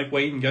used to smoke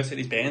weed and go see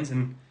these bands,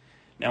 and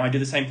now I do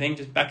the same thing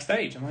just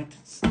backstage. I'm like,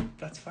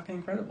 that's fucking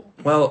incredible.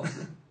 Well,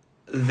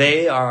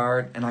 they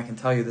are, and I can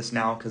tell you this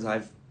now because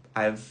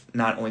I've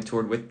not only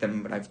toured with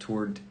them, but I've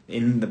toured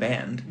in the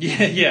band.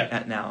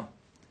 Yeah. Now.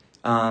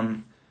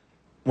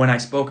 When I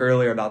spoke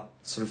earlier about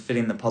sort of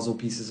fitting the puzzle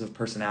pieces of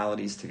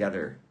personalities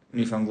together,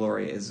 New Found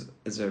Glory is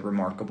a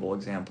remarkable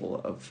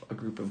example of a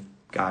group of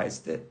guys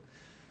that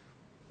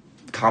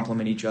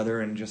complement each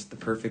other in just the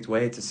perfect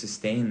way to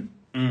sustain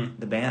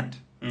the band.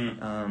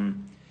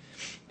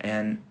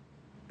 And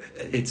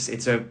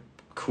it's a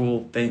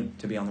cool thing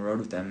to be on the road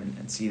with them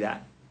and see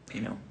that,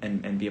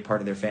 and be a part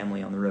of their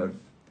family on the road.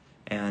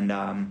 And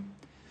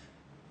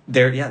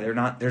they're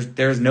not,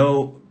 there's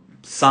no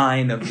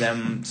sign of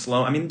them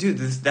slow. I mean, dude,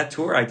 that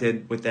tour I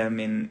did with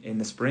them in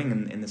the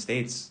spring in the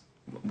States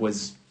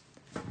was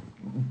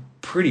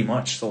pretty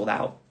much sold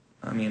out.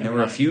 I mean, there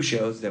were a few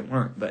shows that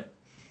weren't, but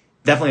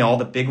definitely all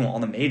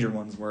the major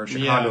ones were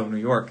Chicago, New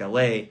York,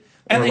 LA,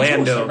 and Orlando. they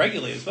tour so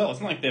regularly as well. It's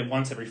not like they're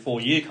once every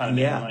 4 year kind of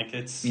thing. Like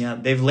it's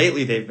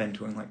they've been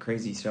touring like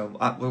crazy. So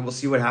we'll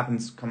see what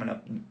happens coming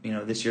up.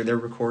 This year they're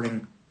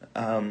recording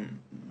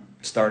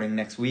starting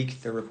next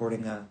week. They're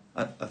recording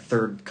a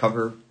third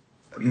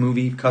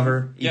movie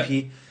cover EP.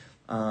 Yep.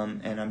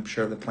 And I'm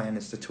sure the plan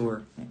is to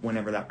tour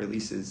whenever that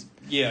releases.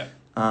 Yeah.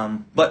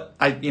 But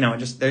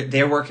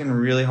they're working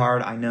really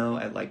hard. I know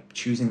at like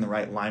choosing the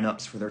right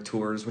lineups for their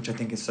tours, which I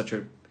think is such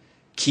a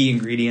key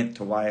ingredient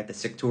to why the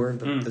Sick tour,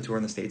 the tour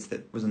in the States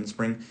that was in the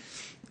spring,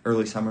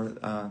 early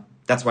summer.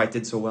 That's why it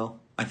did so well.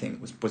 I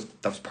think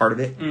that was part of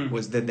it.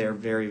 Was that they're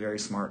very, very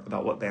smart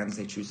about what bands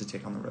they choose to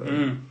take on the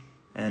road.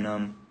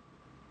 And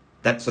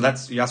that's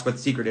you asked what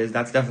the secret is.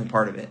 That's definitely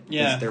part of it.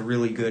 Yeah, they're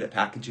really good at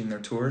packaging their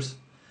tours.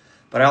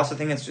 But I also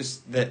think it's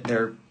just that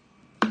their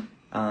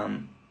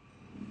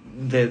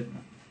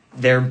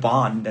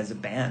bond as a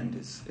band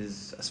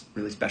is a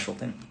really special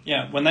thing.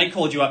 Yeah, when they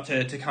called you up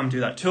to come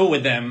do that tour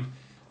with them,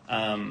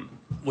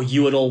 were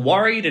you at all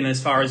worried? And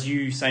as far as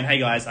you saying, "Hey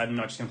guys, I'm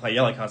not just going to play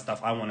Yellowcard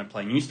stuff. I want to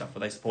play new stuff," were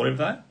they supportive of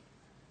that?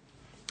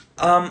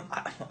 I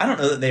don't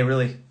know that they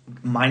really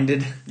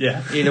minded.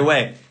 Yeah. Either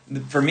way,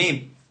 for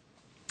me,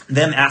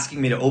 them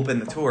asking me to open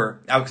the tour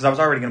because I was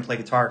already going to play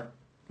guitar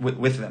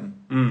with them.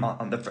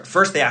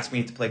 First, they asked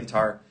me to play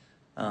guitar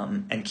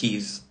and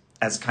keys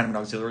as kind of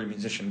an auxiliary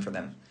musician for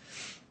them.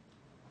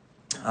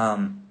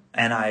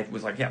 And I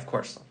was like, yeah, of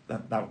course,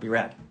 that would be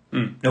rad.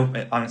 No,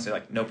 honestly,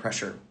 like no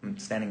pressure. I'm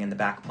standing in the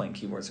back playing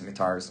keyboards and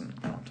guitars, and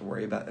I don't have to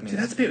worry about it. I mean,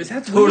 that's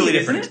totally weird,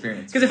 different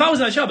experience. Because if I was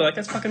in that show, I'd be like,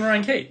 that's fucking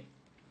Ryan Kate.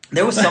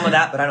 There was some of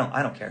that, but I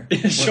don't care.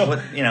 Sure.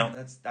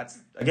 That's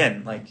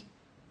again like,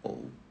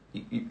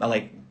 I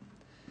like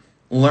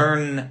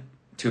learn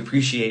to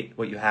appreciate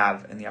what you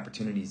have and the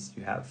opportunities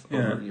you have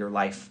over your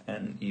life,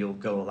 and you'll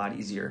go a lot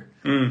easier.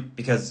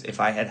 Because if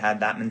I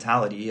had that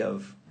mentality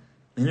of,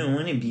 I don't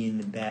want to be in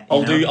the back.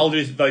 I'll do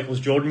vocals,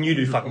 Jordan. You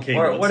do fucking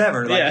keyboards or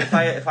whatever. Like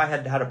if I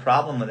had had a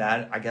problem with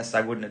that, I guess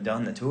I wouldn't have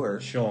done the tour.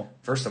 Sure.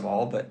 First of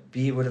all, but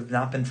B, it would have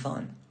not been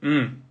fun.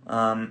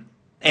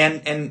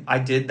 And I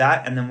did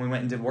that, and then we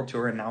went and did Warped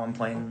Tour, and now I'm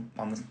playing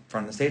on the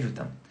front of the stage with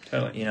them.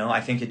 Totally. I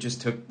think it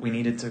just we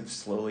needed to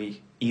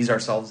slowly ease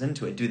ourselves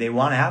into it. Do they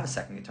want to have a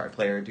second guitar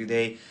player?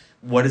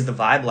 What is the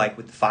vibe like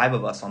with the 5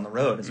 of us on the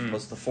road as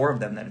opposed to the 4 of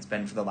them that it's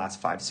been for the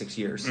last 5-6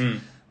 years?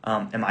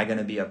 Am I going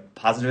to be a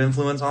positive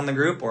influence on the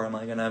group, or am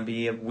I going to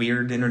be a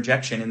weird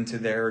interjection into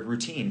their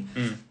routine?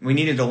 We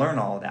needed to learn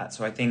all of that.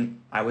 So I think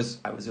I was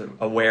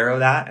aware of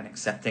that and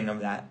accepting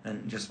of that,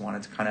 and just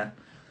wanted to kind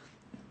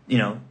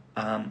of,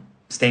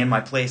 stay in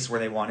my place where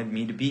they wanted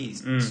me to be,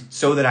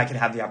 so that I could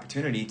have the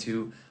opportunity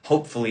to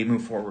hopefully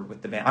move forward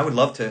with the band. I would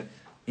love to,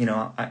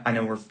 I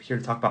know we're here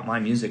to talk about my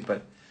music,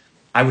 but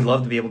I would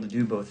love to be able to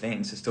do both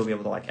things, to still be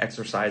able to like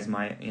exercise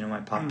my, my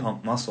pop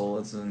punk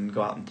muscles and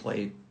go out and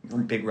play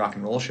big rock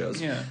and roll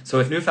shows. Yeah. So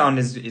if Newfound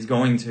is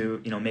going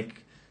to,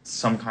 make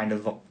some kind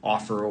of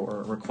offer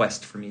or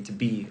request for me to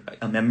be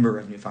a member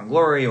of Newfound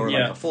Glory or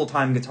like a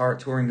full-time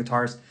touring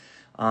guitarist,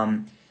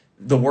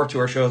 the Warped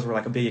Tour shows were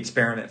like a big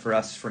experiment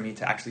for me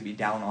to actually be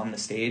down on the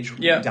stage,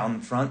 down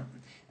the front,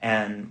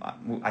 and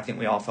I think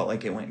we all felt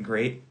like it went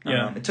great.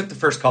 Yeah. It took the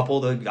first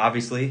couple to,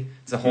 obviously,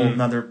 it's a whole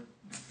nother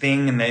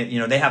thing, and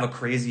they have a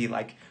crazy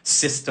like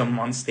system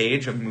on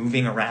stage of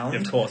moving around.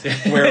 Of course,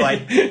 where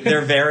like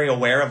they're very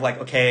aware of like,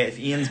 okay, if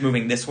Ian's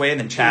moving this way,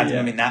 then Chad's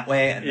moving that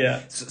way,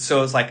 and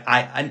so it's like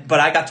but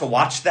I got to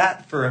watch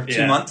that for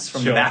 2 months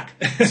from the back,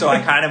 so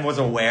I kind of was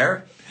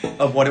aware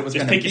of what it was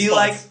going to be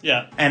like,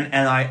 and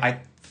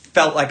I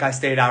felt like I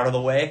stayed out of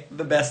the way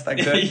the best I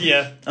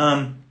could.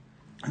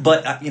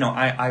 But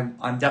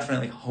I'm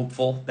definitely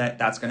hopeful that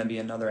that's going to be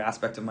another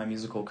aspect of my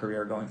musical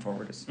career going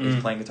forward is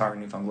playing guitar in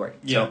Newfound Glory.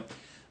 Yeah.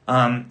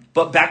 So,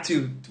 but back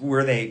to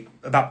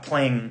about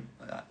playing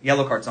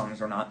Yellowcard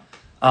songs or not.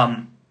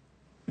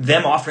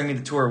 Them offering me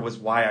the tour was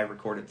why I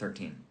recorded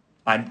 13.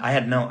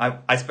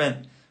 I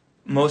spent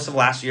most of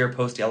last year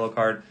post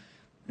Yellowcard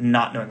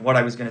not knowing what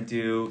I was going to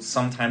do.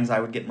 Sometimes I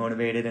would get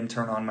motivated and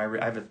turn on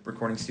I have a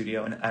recording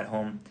studio at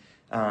home.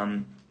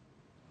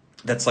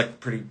 That's like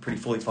pretty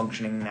fully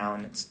functioning now,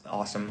 and it's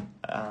awesome.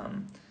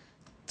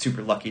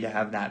 Super lucky to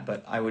have that,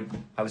 but I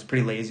was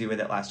pretty lazy with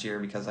it last year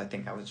because I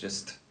think I was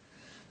just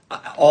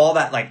all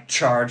that like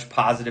charged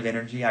positive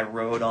energy I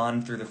rode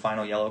on through the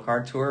final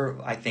Yellowcard tour.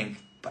 I think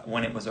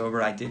when it was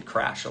over, I did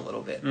crash a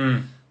little bit.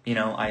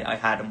 I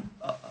had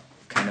a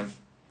kind of,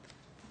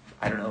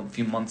 I don't know, a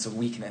few months of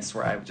weakness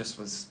where I just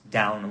was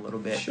down a little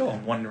bit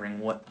and wondering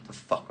what the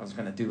fuck I was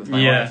going to do with my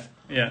life.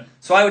 Yeah.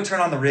 So I would turn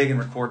on the rig and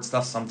record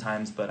stuff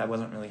sometimes, but I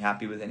wasn't really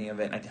happy with any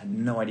of it. I had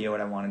no idea what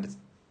I wanted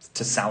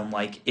to sound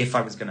like if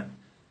I was going to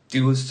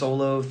do a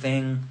solo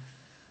thing.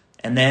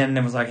 And then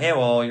it was like, hey,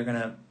 well, you're going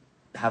to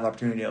have the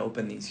opportunity to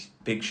open these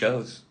big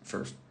shows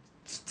for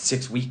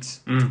 6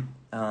 weeks. And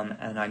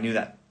I knew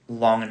that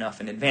long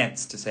enough in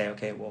advance to say,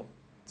 okay, well,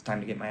 it's time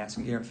to get my ass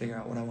in gear and figure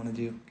out what I want to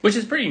do. Which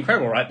is pretty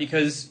incredible, right?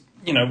 Because,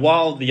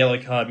 while the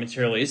Yellowcard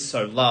material is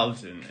so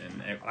loved and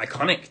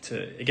iconic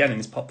to, again, in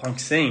this pop punk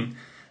scene,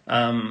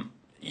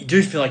 you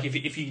do feel like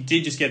if you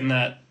did just get in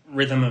that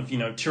rhythm of,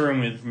 touring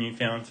with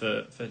Newfound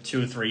for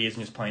 2 or 3 years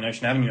and just playing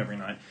Ocean Avenue every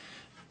night,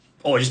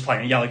 or just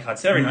playing Yellowcard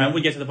set every night,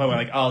 we get to the point where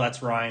like, oh,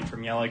 that's Ryan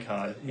from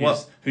Yellowcard,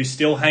 who's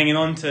still hanging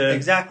on to...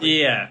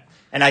 Exactly. Yeah.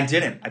 And I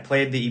didn't. I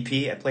played the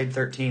EP. I played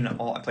 13.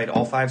 I played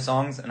all 5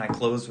 songs, and I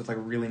closed with like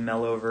a really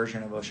mellow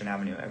version of Ocean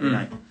Avenue every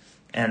night.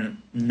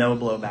 And no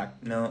blowback.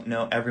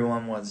 No.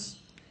 Everyone was.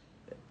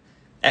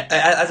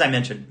 As I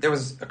mentioned, there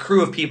was a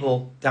crew of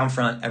people down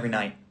front every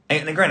night.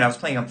 And granted, I was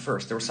playing up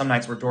first. There were some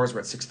nights where doors were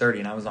at 6:30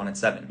 and I was on at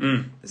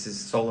 7. This is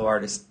solo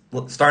artist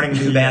starting a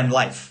new band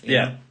life.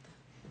 You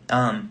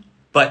know?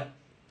 But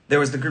there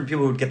was the group of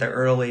people who would get there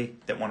early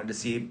that wanted to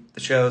see the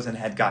shows and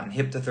had gotten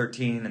hip to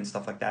 13 and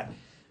stuff like that.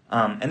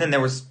 And then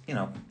there was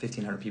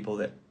 1,500 people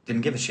that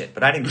didn't give a shit,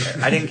 but I didn't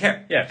care. I didn't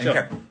care. Yeah, I didn't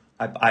care.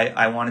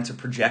 I wanted to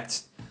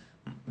project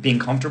being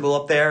comfortable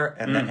up there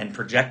and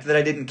project that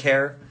I didn't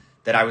care,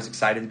 that I was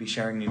excited to be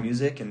sharing new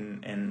music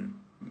and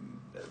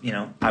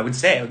I would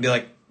be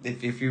like,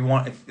 if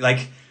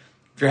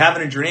you're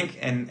having a drink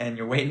and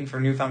you're waiting for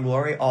Newfound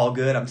Glory, all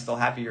good. I'm still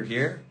happy you're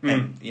here,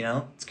 and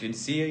it's good to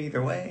see you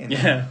either way.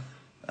 And,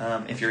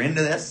 if you're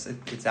into this,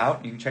 it's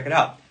out. You can check it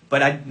out.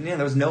 But there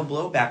was no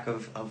blowback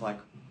of like,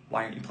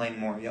 why aren't you playing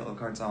more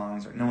Yellowcard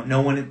songs? Or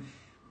no one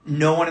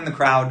in the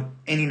crowd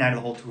any night of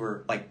the whole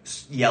tour like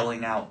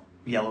yelling out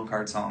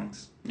Yellowcard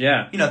songs.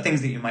 Yeah,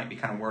 things that you might be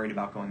kind of worried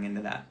about going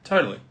into that.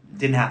 Totally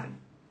didn't happen.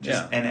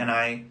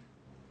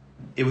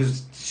 It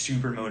was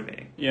super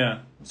motivating. Yeah.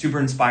 Super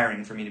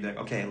inspiring for me to be like,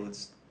 okay,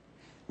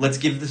 let's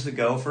give this a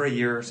go for a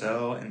year or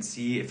so and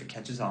see if it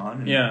catches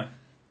on.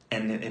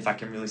 And if I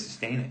can really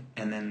sustain it.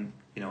 And then,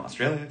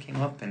 Australia came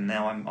up, and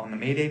now I'm on the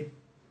Mayday.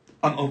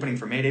 I'm opening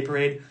for Mayday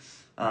Parade.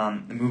 I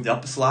moved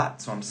up a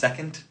slot, so I'm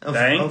second of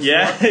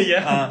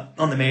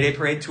on the Mayday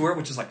Parade tour,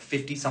 which is like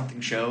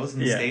 50-something shows in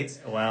the States.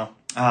 Wow.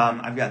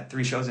 I've got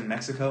 3 shows in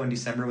Mexico in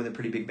December with a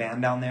pretty big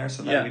band down there,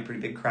 so that'll be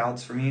pretty big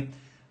crowds for me.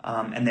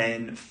 And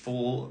then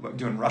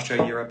doing Russia,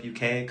 Europe,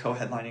 UK,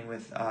 co-headlining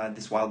with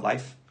This Wild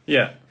Life.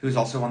 Yeah. Who's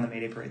also on the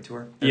Mayday Parade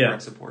tour.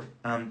 Direct support.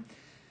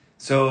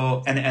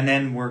 So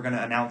then we're going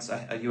to announce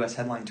a U.S.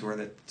 headline tour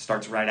that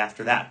starts right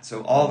after that.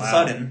 So all of a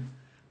sudden,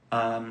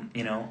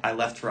 I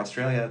left for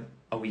Australia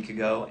a week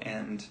ago,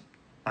 and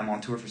I'm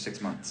on tour for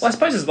 6 months. Well, I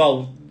suppose as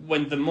well,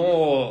 when the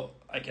more,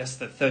 I guess,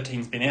 that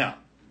 13's been out,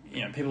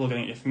 people are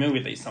going to get familiar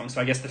with these songs.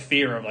 So I guess the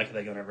fear of, like, are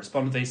they going to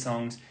respond to these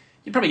songs?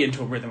 You probably get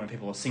into a rhythm where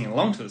people are singing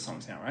along to the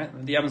songs now, right?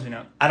 The album's been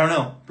out. I don't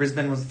know.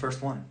 Brisbane was the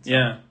first one.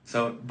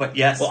 So, but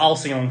yes. Well, I'll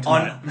sing along to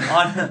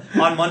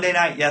on Monday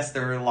night, yes,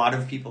 there were a lot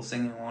of people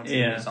singing along to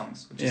the new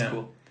songs, which is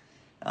cool.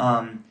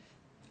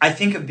 I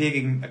think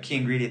a key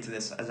ingredient to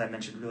this, as I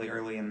mentioned really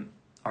early in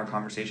our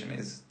conversation,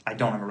 is I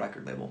don't have a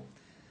record label.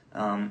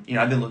 I've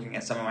been looking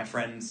at some of my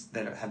friends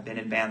that have been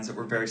in bands that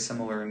were very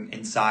similar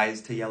in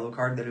size to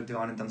Yellowcard that have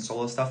gone and done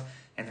solo stuff,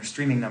 and their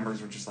streaming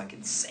numbers were just like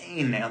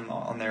insane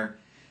on their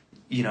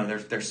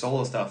their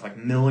solo stuff, like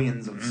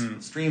millions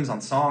of streams on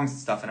songs and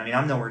stuff. And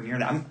I'm nowhere near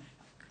that. I'm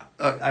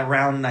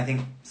around, I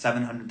think,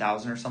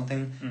 700,000 or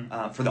something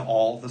for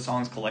all the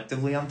songs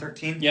collectively on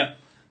 13. Yeah,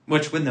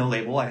 which with no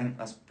label, I think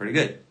that's pretty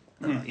good.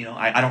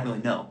 I don't really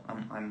know.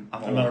 I'm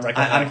old. Not a record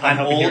I'm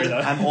old.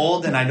 I'm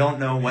old, and I don't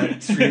know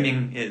what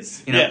streaming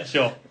is. Yeah,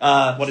 sure.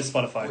 What is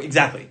Spotify?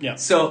 Exactly. Yeah.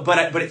 So,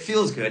 but it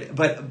feels good.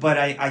 But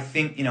I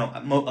think a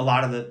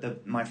lot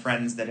of my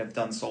friends that have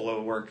done solo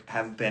work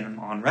have been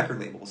on record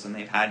labels, and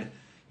they've had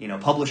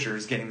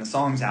publishers getting the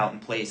songs out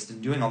and placed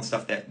and doing all the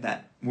stuff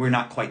that we're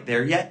not quite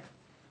there yet.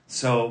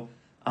 So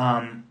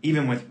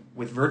even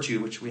with Virtue,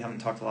 which we haven't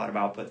talked a lot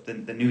about, but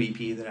the new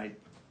EP that I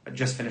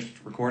just finished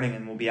recording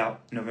and will be out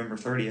November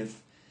 30th.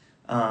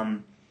 I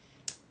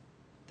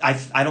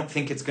don't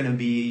think it's going to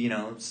be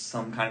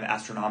some kind of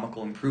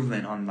astronomical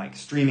improvement on like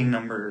streaming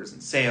numbers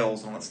and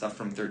sales and all that stuff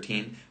from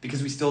 13,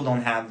 because we still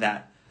don't have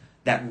that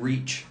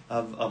reach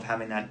of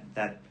having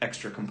that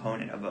extra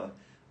component of a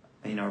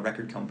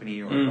record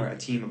company or a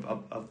team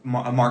of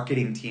a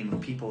marketing team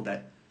of people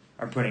that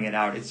are putting it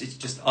out. It's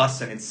just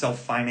us, and it's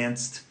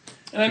self-financed.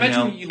 And I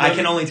imagine I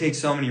can only take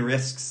so many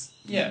risks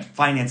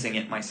financing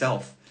it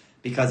myself,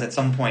 because at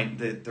some point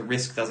the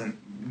risk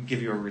doesn't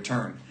give you a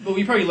return. Well,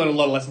 we probably learned a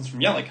lot of lessons from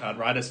Yellowcard,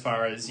 right? As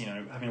far as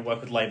having to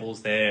work with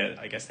labels, their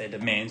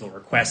demands or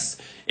requests.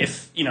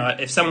 If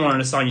someone wanted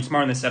to sign you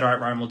tomorrow and they said, "All right,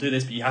 Ryan, we'll do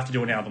this, but you have to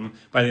do an album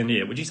by the end of the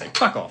year," would you say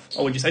 "fuck off,"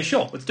 or would you say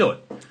 "sure, let's do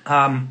it"?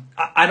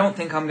 I don't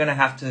think I'm gonna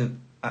have to.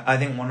 I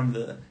think one of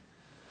the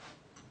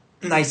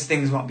nice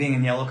things about being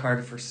in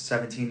Yellowcard for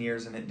 17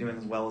 years and it doing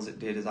as well as it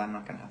did is I'm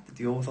not gonna have to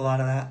deal with a lot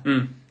of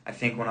that. I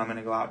think when I'm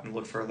gonna go out and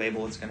look for a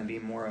label, it's gonna be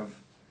more of.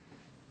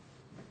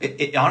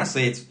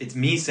 Honestly, it's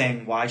me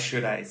saying, why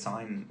should I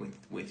sign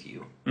with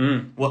you?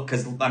 Well,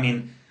 because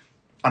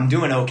I'm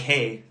doing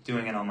okay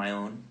doing it on my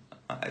own.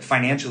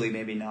 Financially,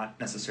 maybe not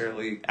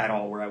necessarily at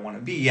all where I want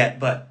to be yet,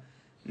 but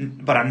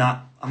I'm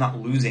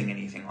not losing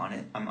anything on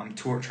it. I'm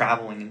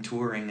traveling and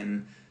touring,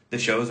 and the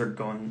shows are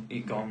going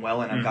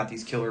well, and I've got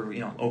these killer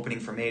opening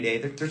for Mayday.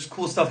 There's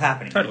cool stuff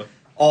happening. Totally.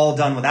 All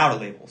done without a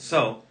label.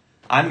 So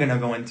I'm gonna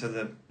go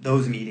into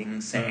those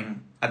meetings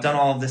saying I've done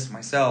all of this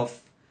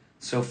myself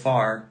so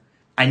far.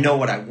 I know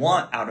what I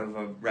want out of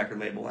a record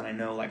label, and I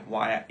know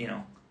why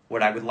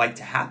what I would like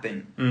to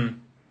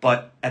happen.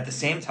 But at the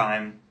same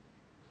time,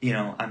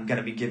 I'm going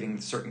to be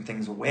giving certain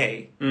things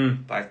away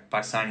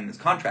by signing this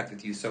contract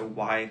with you. So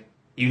why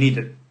you need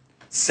to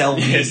sell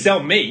me?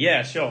 Sell me,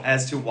 yeah, sure.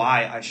 As to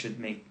why I should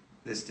make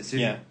this decision.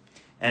 Yeah.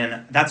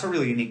 And that's a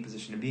really unique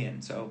position to be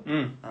in. So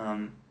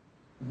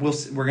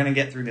we're going to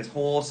get through this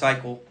whole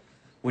cycle,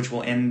 which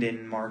will end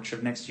in March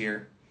of next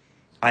year.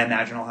 I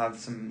imagine I'll have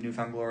some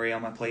Newfound Glory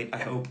on my plate, I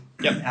hope,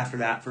 after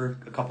that for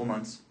a couple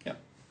months. Yep.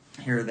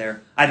 Here or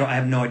there. I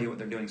have no idea what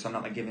they're doing, so I'm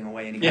not like giving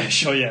away any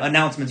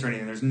announcements or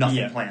anything. There's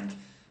nothing planned.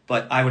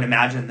 But I would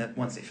imagine that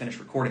once they finish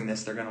recording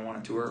this, they're going to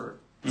want to tour or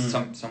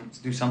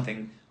do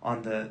something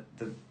on the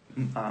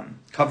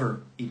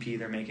cover EP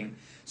they're making.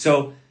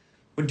 So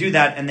would do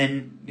that, and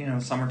then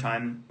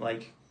summertime,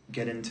 like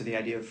get into the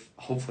idea of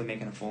hopefully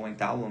making a full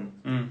length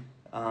album.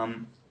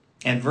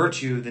 And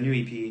Virtue, the new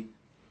EP,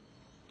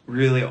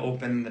 really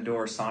opened the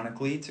door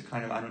sonically to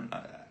kind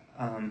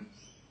of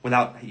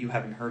without you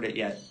having heard it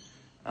yet.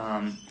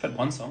 I've had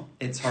one song.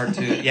 It's hard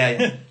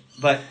to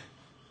but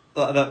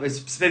it's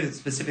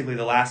specifically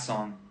the last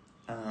song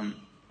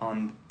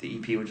on the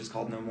EP, which is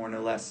called No More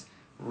No Less,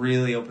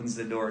 really opens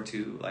the door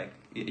to, like,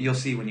 you'll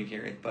see when you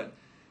hear it, but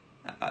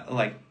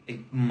like a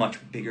much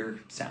bigger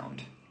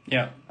sound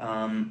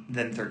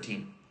than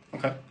 13.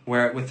 Okay.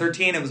 Where with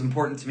 13 it was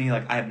important to me,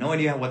 like, I have no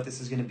idea what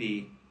this is going to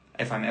be,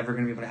 if I'm ever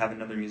going to be able to have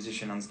another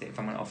musician on stage, if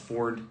I'm going to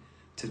afford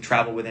to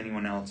travel with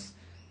anyone else,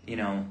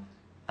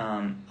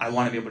 I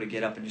want to be able to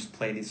get up and just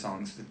play these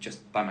songs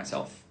just by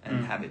myself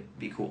and have it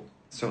be cool.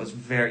 So it was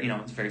very,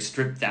 it's very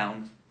stripped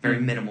down, very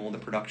minimal. The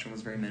production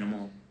was very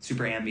minimal,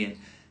 super ambient.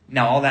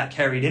 Now all that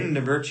carried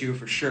into Virtue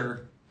for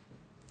sure,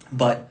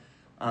 but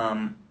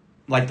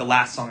like the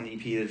last song on the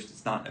EP,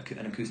 it's not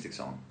an acoustic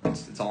song.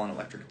 It's all on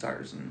electric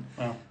guitars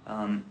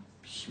and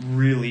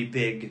really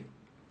big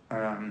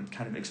kind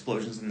of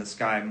explosions in the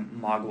sky,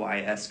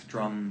 Mogwai-esque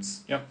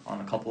drums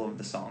on a couple of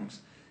the songs,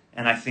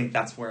 and I think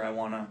that's where I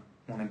want to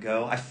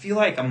go. I feel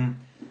like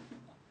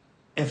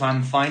if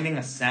I'm finding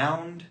a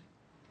sound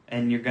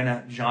and you're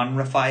gonna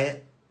genreify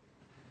it,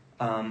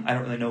 I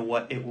don't really know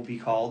what it will be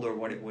called or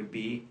what it would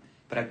be,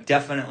 but I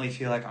definitely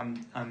feel like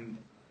I'm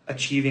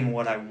achieving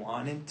what I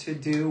wanted to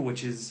do,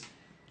 which is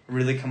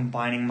really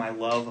combining my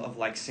love of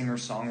like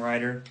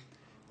singer-songwriter,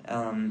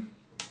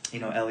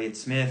 Elliott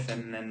Smith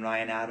and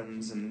Ryan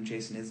Adams and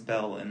Jason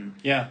Isbell and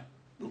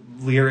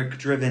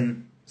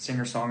lyric-driven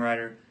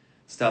singer-songwriter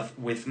stuff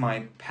with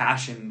my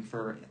passion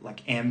for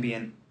like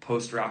ambient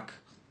post-rock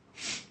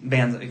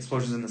bands,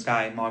 Explosions in the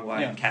Sky,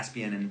 Mogwai, and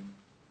Caspian, and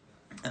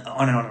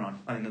on and on and on.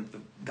 I mean, the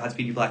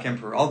Godspeed You Black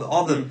Emperor,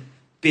 all the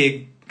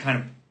big kind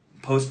of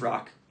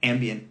post-rock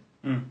ambient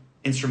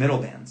instrumental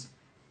bands.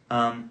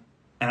 And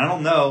I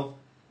don't know,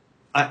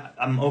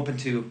 I'm open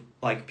to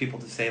like people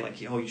to say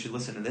like, oh, you should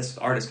listen to this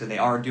artist because they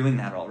are doing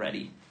that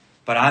already.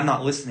 But I'm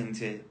not listening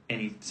to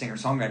any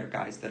singer-songwriter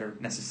guys that are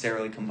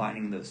necessarily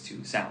combining those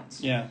two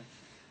sounds. Yeah.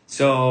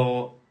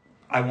 So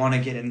I want to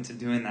get into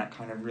doing that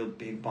kind of real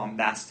big,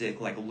 bombastic,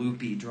 like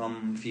loopy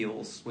drum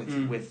feels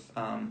with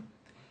a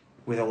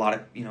lot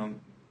of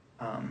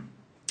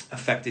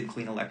affected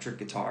clean electric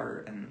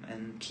guitar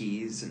and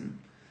keys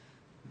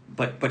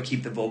but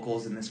keep the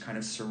vocals in this kind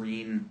of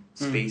serene,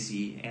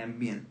 spacey,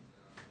 ambient,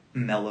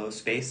 mellow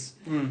space.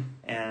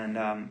 And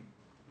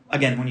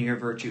again, when you hear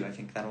Virtue, I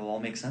think that'll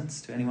all make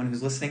sense to anyone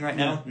who's listening right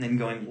now, and then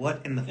going,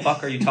 "What in the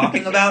fuck are you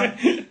talking about?"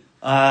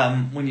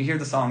 When you hear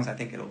the songs, I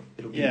think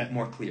it'll be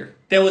more clear.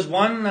 There was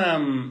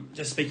one,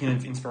 just speaking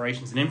of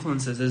inspirations and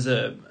influences, there's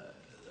a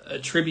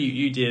tribute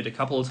you did a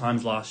couple of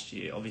times last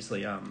year,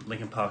 obviously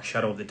Linkin Park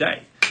Shadow of the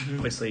Day,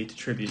 obviously to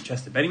tribute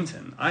Chester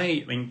Bennington.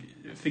 I mean,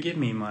 forgive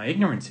me my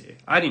ignorance here,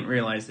 I didn't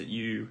realise that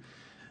you,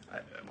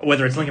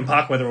 whether it's Linkin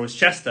Park, whether it was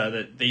Chester,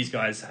 that these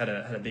guys had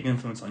a big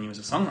influence on you as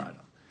a songwriter.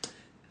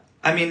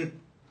 I mean,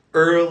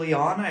 early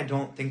on, I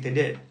don't think they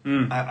did.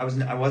 I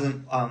wasn't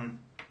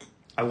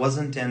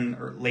in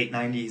late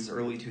 90s,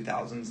 early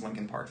 2000s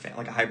Linkin Park fan,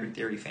 like a Hybrid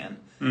Theory fan.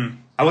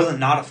 I wasn't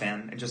not a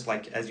fan. It just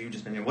like, as you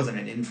just mentioned, it wasn't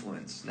an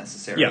influence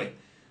necessarily.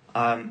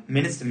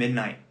 Minutes to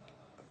Midnight.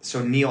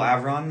 So Neil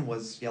Avron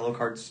was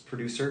Yellowcard's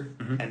producer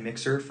and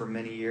mixer for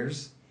many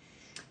years.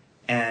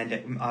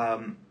 And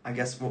I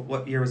guess,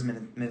 what year was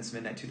Minutes to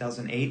Midnight?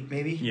 2008,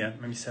 maybe? Yeah,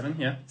 maybe 7,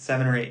 yeah.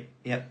 7 or 8,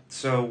 yeah.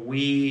 So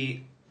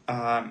we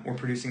were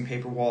producing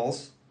Paper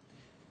Walls,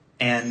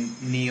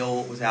 and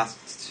Neil was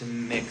asked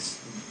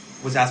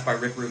by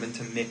Rick Rubin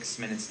to mix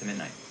Minutes to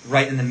Midnight,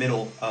 right in the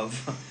middle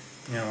of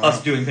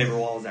us doing Paper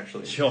Walls,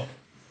 actually. Sure.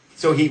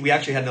 So we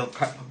actually had to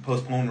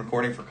postpone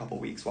recording for a couple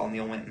of weeks while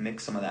Neil went and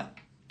mixed some of that.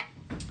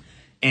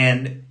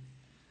 And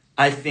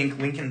I think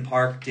Linkin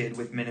Park did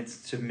with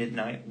Minutes to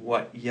Midnight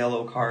what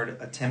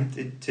Yellowcard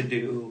attempted to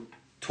do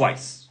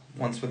twice.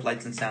 Once with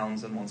Lights and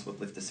Sounds and once with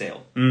Lift the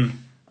Sail.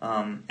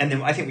 And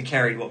then I think we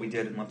carried what we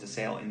did in Lift the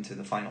Sail into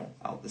the final,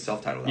 the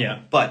self-titled album. Yeah.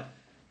 But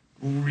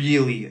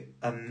really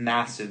a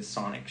massive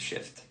sonic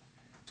shift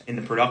in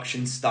the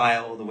production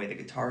style, the way the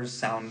guitars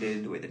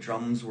sounded, the way the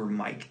drums were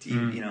mic'd,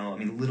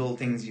 little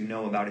things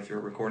about if you're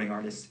a recording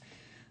artist,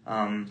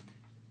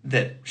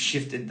 that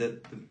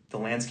shifted the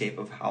landscape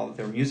of how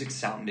their music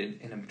sounded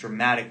in a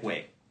dramatic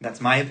way. That's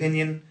my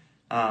opinion.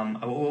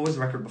 What was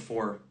the record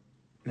before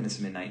Minutes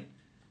to Midnight?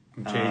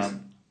 Jeez.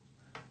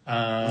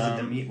 Was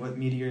it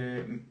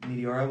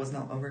Meteora?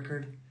 Wasn't that a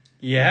record?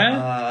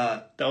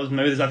 Yeah. That was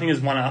maybe. I think it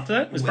was one after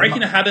that. Was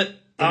Breaking a Habit It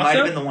after? might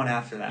have been the one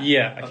after that.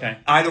 Yeah. Okay.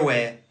 Either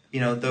way,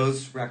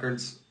 those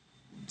records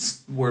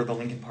were the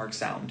Linkin Park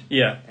sound.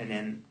 Yeah. And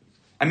then,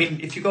 I mean,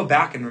 if you go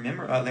back and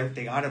remember,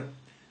 they got a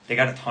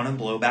ton of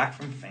blowback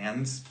from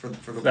fans for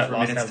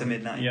Minutes to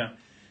Midnight. Yeah.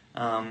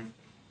 I'm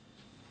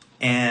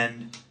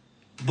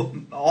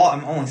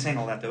only saying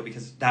all that though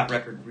because that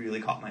record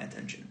really caught my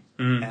attention,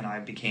 and I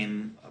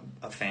became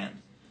a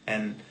fan.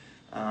 And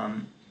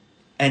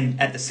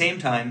at the same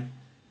time,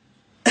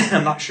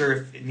 I'm not sure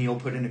if Neil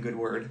put in a good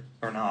word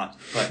or not,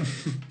 but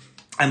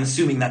I'm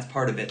assuming that's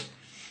part of it.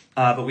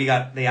 But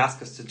they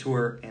asked us to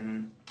tour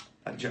in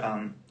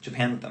Japan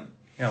with them.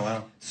 Yeah,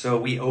 wow. So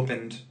we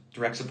opened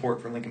direct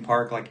support for Linkin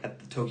Park at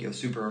the Tokyo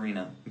Super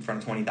Arena in front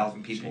of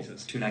 20,000 people.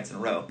 Jesus. 2 nights in a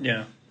row.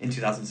 Yeah. In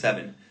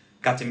 2007.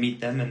 Got to meet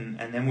them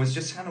and then was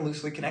just kind of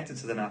loosely connected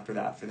to them after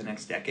that for the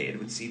next decade.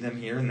 Would see them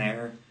here and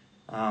there.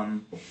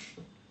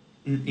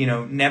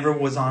 Never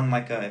was on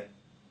like a,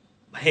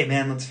 hey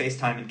man, let's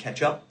FaceTime and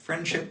catch up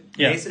friendship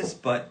basis,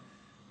 but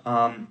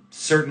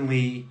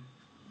certainly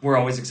we're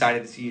always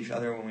excited to see each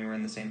other when we were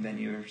in the same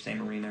venue or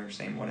same arena or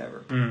same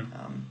whatever,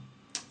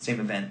 same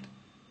event.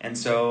 And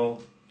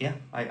so, yeah,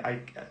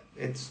 I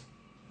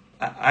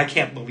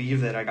can't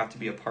believe that I got to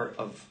be a part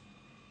of,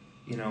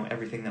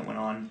 everything that went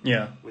on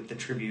with the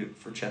tribute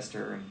for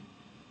Chester, and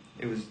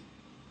it was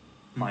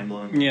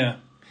mind-blowing. Yeah.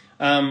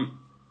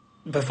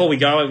 Before we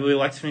go, we'd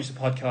like to finish the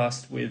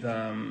podcast with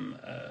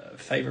a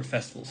favourite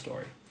festival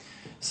story.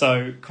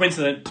 So,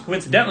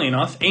 coincidentally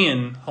enough,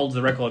 Ian holds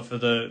the record for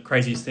the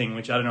craziest thing,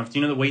 which I don't know. Do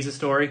you know the Weezer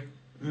story?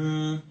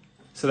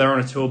 So they were on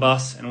a tour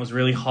bus, and it was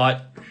really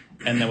hot,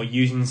 and they were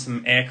using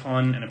some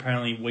aircon, and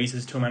apparently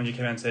Weezer's tour manager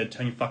came out and said,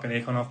 turn your fucking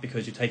aircon off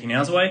because you're taking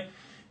ours away.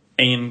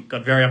 Ian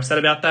got very upset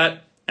about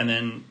that, and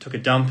then took a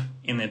dump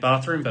in their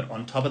bathroom, but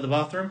on top of the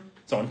bathroom,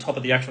 so on top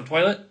of the actual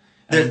toilet.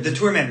 The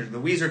tour manager, the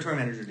Weezer tour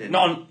manager did.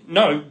 No,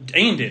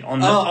 Ian did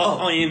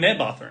in their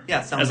bathroom.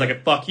 Yeah, sounds as like a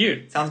fuck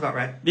you. Sounds about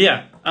right.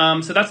 Yeah.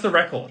 So that's the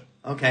record.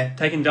 Okay.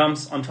 Taking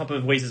dumps on top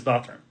of Weezer's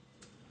bathroom.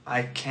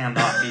 I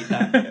cannot beat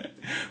that.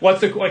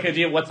 What's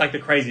like the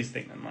craziest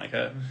thing then? It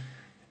doesn't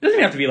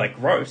even have to be like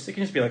gross. It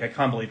can just be like, I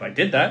can't believe I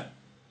did that.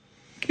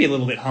 It could be a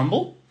little bit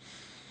humble.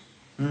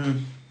 I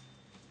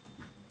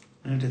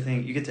need to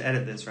think. You get to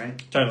edit this,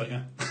 right? Totally,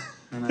 yeah.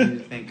 And I need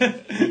to think.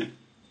 I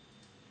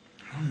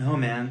don't know,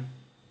 man.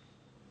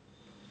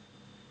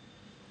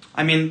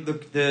 I mean,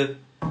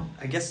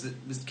 I guess it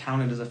was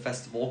counted as a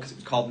festival because it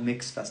was called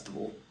Mix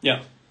Festival.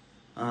 Yeah.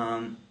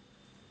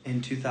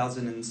 In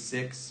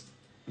 2006,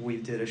 we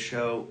did a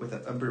show with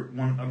a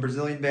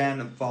Brazilian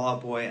band, Fall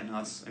Out Boy, and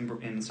us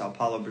in Sao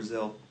Paulo,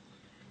 Brazil.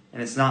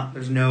 And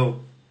there's no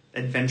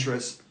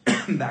adventurous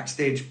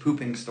backstage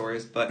pooping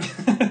stories, but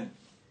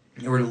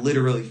there were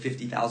literally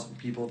 50,000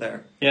 people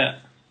there. Yeah.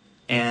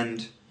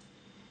 And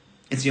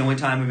it's the only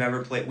time we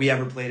ever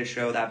played a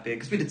show that big,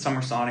 because we did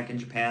Summer Sonic in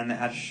Japan that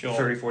had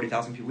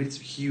 30,000-40,000 people. We did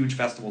some huge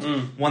festivals.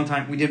 One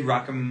time we did either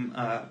Rock am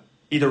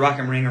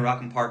Ring or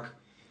Rock am Park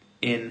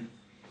in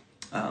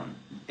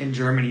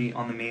Germany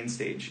on the main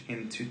stage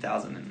in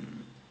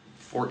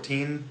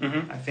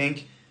 2014, I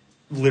think.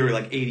 Literally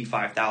like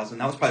 85,000.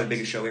 That was probably the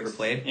biggest show we ever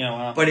played. Yeah,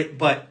 wow.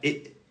 But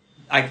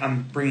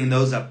I'm bringing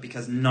those up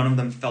because none of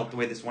them felt the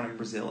way this one in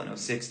Brazil in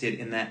 2006 did,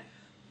 in that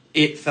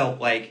it felt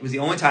like it was the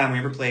only time we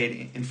ever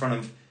played in front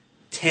of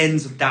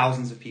tens of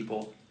thousands of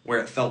people where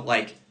it felt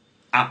like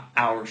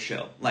our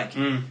show.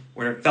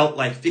 Where it felt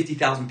like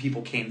 50,000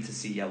 people came to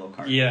see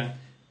Yellowcard. Yeah.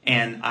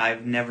 And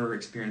I've never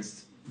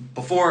experienced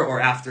before or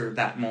after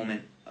that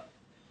moment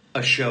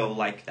a show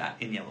like that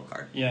in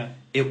Yellowcard. Yeah.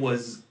 It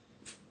was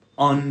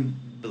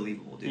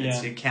unbelievable, dude.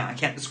 Yeah. I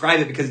can't describe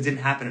it because it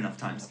didn't happen enough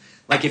times.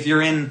 Like if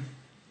you're in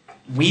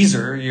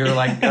Weezer, you're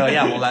like, oh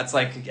yeah, well that's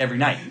like every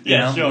night. You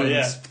know? Sure,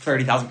 yeah. It's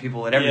 30,000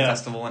 people at every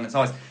festival, and it's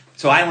always.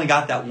 So I only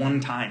got that one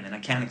time, and I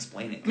can't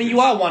explain it. I mean, you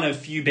are one of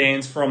few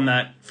bands from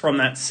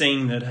that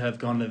scene that have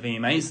gone to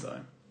VMAs though.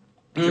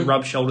 If you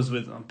rub shoulders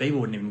with, Bieber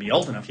wouldn't even be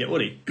old enough yet,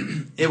 would he?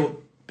 Bieber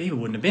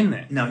wouldn't have been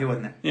there. No, he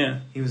wasn't there. Yeah,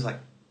 he was like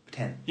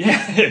 10.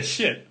 Yeah,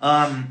 shit.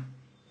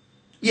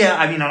 Yeah,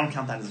 I mean, I don't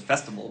count that as a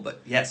festival, but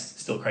yes.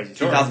 Still a crazy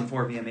story.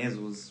 2004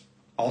 VMAs was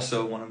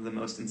also one of the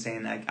most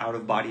insane,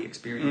 out-of-body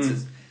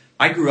experiences.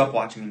 I grew up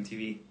watching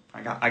MTV.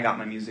 I got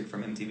my music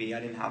from MTV. I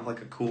didn't have,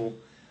 like, a cool...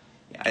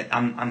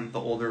 I'm the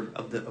older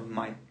of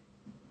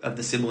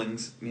the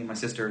siblings, me and my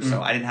sister,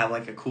 so I didn't have,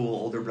 like, a cool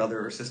older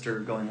brother or sister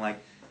going,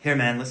 like, here,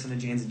 man, listen to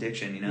Jane's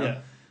Addiction, you know? Yeah.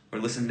 Or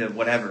listen to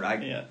whatever.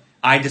 I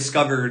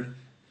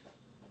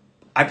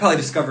probably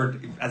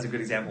discovered, as a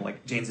good example,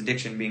 like Jane's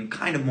Addiction being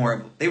kind of more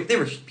of... They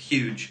were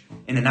huge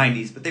in the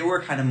 90s, but they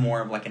were kind of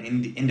more of like an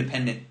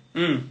independent...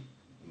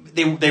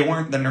 They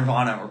weren't the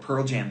Nirvana or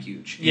Pearl Jam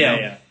huge. You know?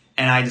 Yeah.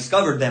 And I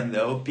discovered them,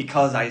 though,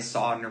 because I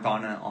saw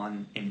Nirvana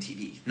on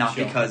MTV. Not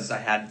because I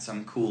had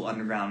some cool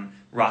underground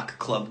rock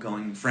club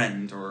going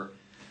friend or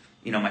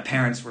you know, my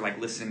parents were like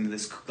listening to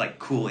this like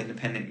cool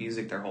independent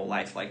music their whole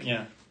life. Like,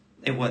 yeah.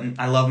 It wasn't.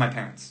 I love my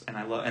parents, and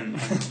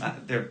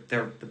they're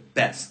the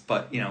best.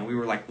 But you know, we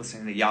were like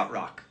listening to yacht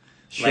rock,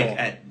 sure.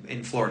 like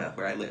in Florida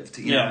where I lived.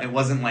 You know, it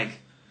wasn't like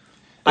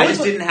I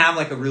just didn't have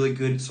like a really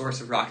good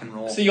source of rock and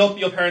roll. So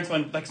your parents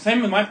went like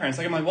same with my parents.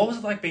 Like I'm like, what was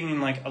it like being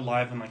in like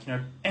alive and like you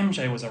know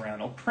MJ was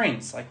around or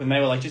Prince? Like when they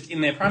were like just in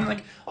their prime. I'm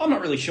like, oh, I'm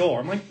not really sure.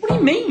 I'm like, what do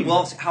you mean?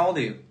 Well, how old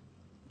are you?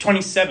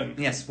 27.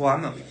 Yes, well,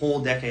 I'm a whole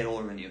decade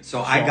older than you. So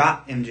sure. I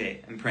got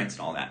MJ and Prince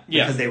and all that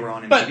because they were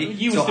on MTV. But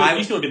you still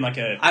have been like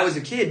a... I was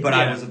a kid, but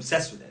I was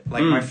obsessed with it.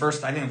 Like I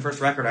think the first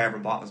record I ever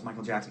bought was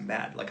Michael Jackson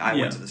Bad. Like I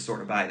went to the store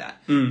to buy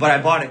that. But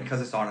I bought it because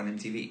I saw it on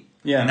MTV.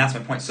 Yeah. And that's my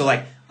point. So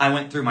like I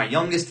went through my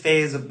youngest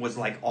phase was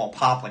like all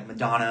pop, like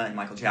Madonna and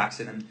Michael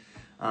Jackson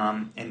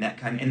and that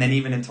kind of, and then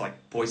even into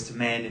like Boyz II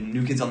Men and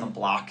New Kids on the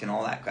Block and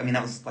all that. I mean,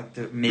 that was like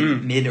the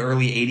mid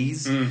early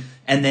 80s.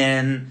 And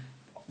then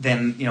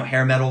you know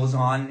hair metal was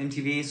on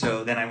MTV,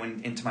 so then I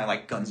went into my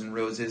like Guns N'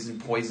 Roses and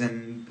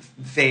Poison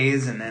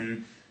phase, and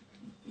then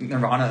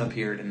Nirvana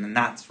appeared, and then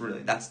that's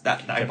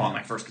that. I bought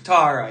my first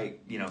guitar. I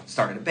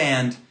started a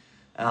band,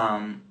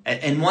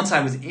 and once I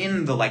was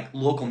in the like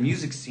local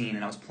music scene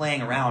and I was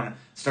playing around,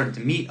 started to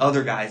meet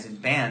other guys in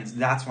bands.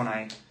 That's when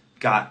I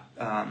got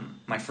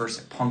my first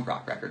like, punk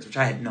rock records, which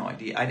I had no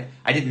idea.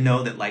 I didn't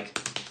know that like.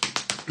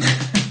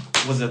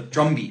 Was a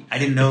drum beat. I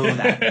didn't know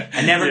that.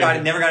 I never got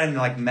into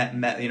like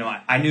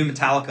I knew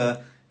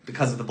Metallica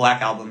because of the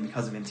Black Album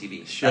because of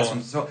MTV. Sure.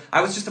 So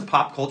I was just a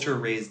pop culture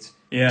raised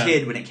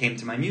kid when it came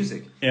to my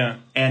music. Yeah.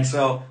 And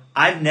so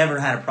I've never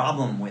had a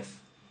problem with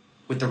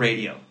the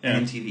radio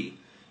and MTV.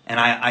 And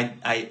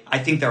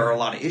I think there are a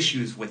lot of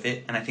issues with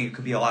it, and I think it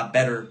could be a lot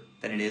better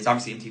than it is.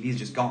 Obviously, MTV is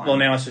just gone. Well,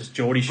 now it's just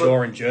Geordie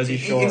Shore and Jersey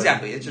Shore.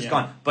 Exactly, it's just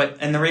gone.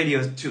 And the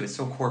radio too is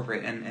so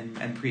corporate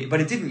and pre.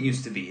 But it didn't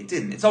used to be. It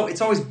didn't. It's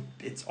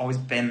always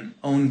been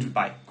owned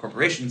by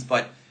corporations.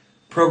 But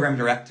program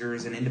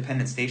directors and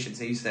independent stations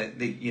they used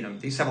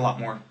to have a lot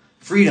more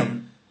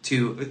freedom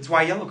to. It's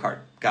why Yellow Card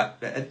got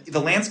the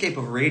landscape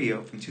of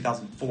radio from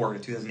 2004 to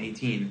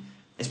 2018,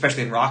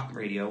 especially in rock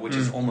radio, which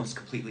is almost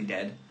completely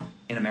dead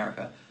in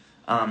America.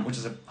 Which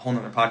is a whole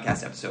nother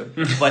podcast episode.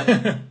 But,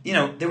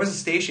 there was a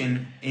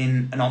station,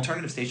 an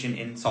alternative station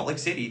in Salt Lake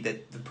City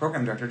that the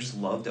program director just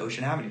loved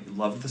Ocean Avenue. He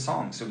loved the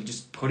song. So he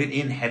just put it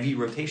in heavy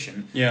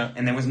rotation. Yeah.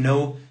 And there was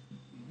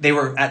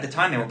at the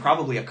time, they were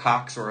probably a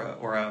Cox or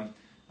a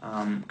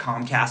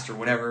Comcast or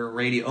whatever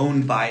radio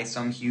owned by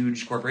some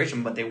huge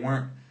corporation, but they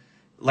weren't,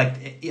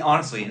 like,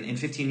 honestly, in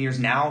 15 years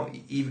now,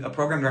 a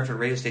program director at a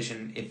radio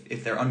station,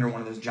 if they're under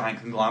one of those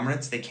giant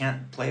conglomerates, they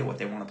can't play what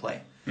they want to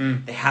play.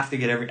 They have to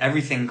get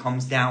everything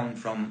comes down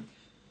from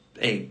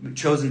a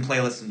chosen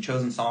playlist and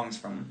chosen songs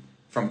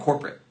from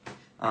corporate,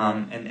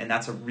 and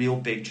that's a real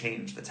big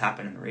change that's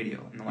happened in the radio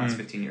in the last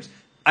 15 years.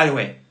 Either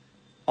way,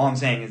 all I'm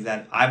saying is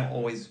that I've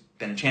always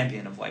been a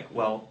champion of like,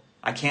 well,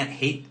 I can't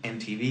hate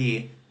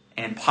MTV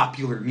and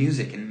popular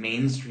music and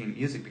mainstream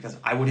music because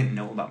I wouldn't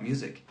know about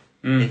music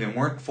if it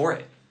weren't for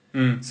it.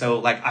 So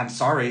like, I'm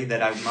sorry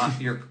that I'm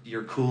not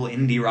your cool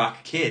indie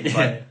rock kid,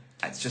 but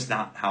that's just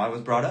not how I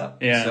was brought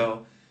up. Yeah.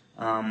 So.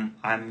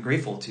 I'm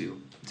grateful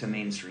to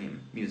mainstream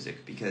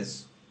music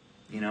because,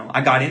 I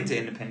got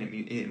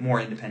into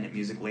more independent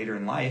music later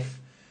in life,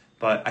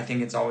 but I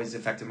think it's always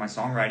affected my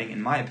songwriting,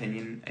 in my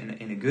opinion,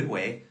 in a good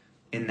way,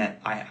 in that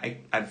I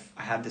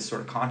have this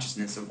sort of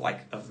consciousness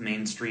of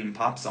mainstream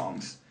pop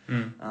songs,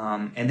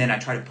 and then I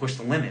try to push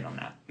the limit on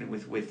that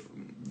with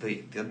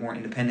the more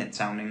independent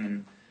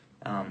sounding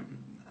and.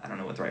 I don't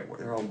know what the right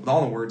word.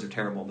 All the words are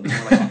terrible, but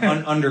more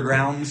like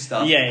underground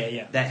stuff.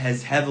 Yeah. That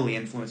has heavily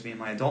influenced me in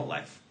my adult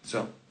life.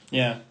 So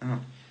yeah.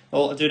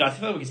 Well, dude, I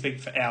feel like we can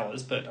speak for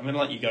hours, but I'm going to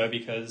let you go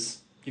because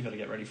you've got to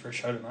get ready for a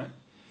show tonight.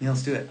 Yeah,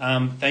 let's do it.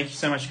 Thank you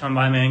so much for coming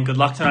by, man. Good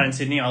luck tonight in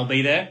Sydney. I'll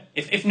be there.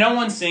 If no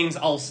one sings,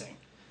 I'll sing.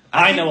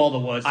 I know all the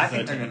words. I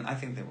think they will. I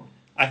think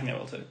they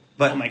will too.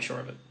 But I'll make sure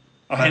of it.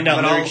 I'll hand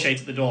out lyric sheets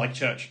at the door like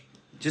church.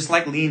 Just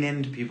like lean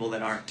into people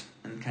that aren't.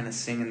 And kind of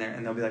sing in there,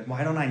 and they'll be like,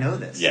 "Why don't I know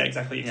this?" Yeah,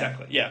 exactly.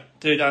 Yeah,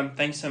 dude.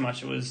 Thanks so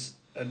much. It was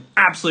an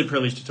absolute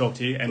privilege to talk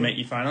to you and meet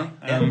you finally.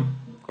 Of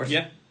course.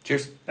 Yeah.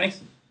 Cheers.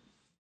 Thanks.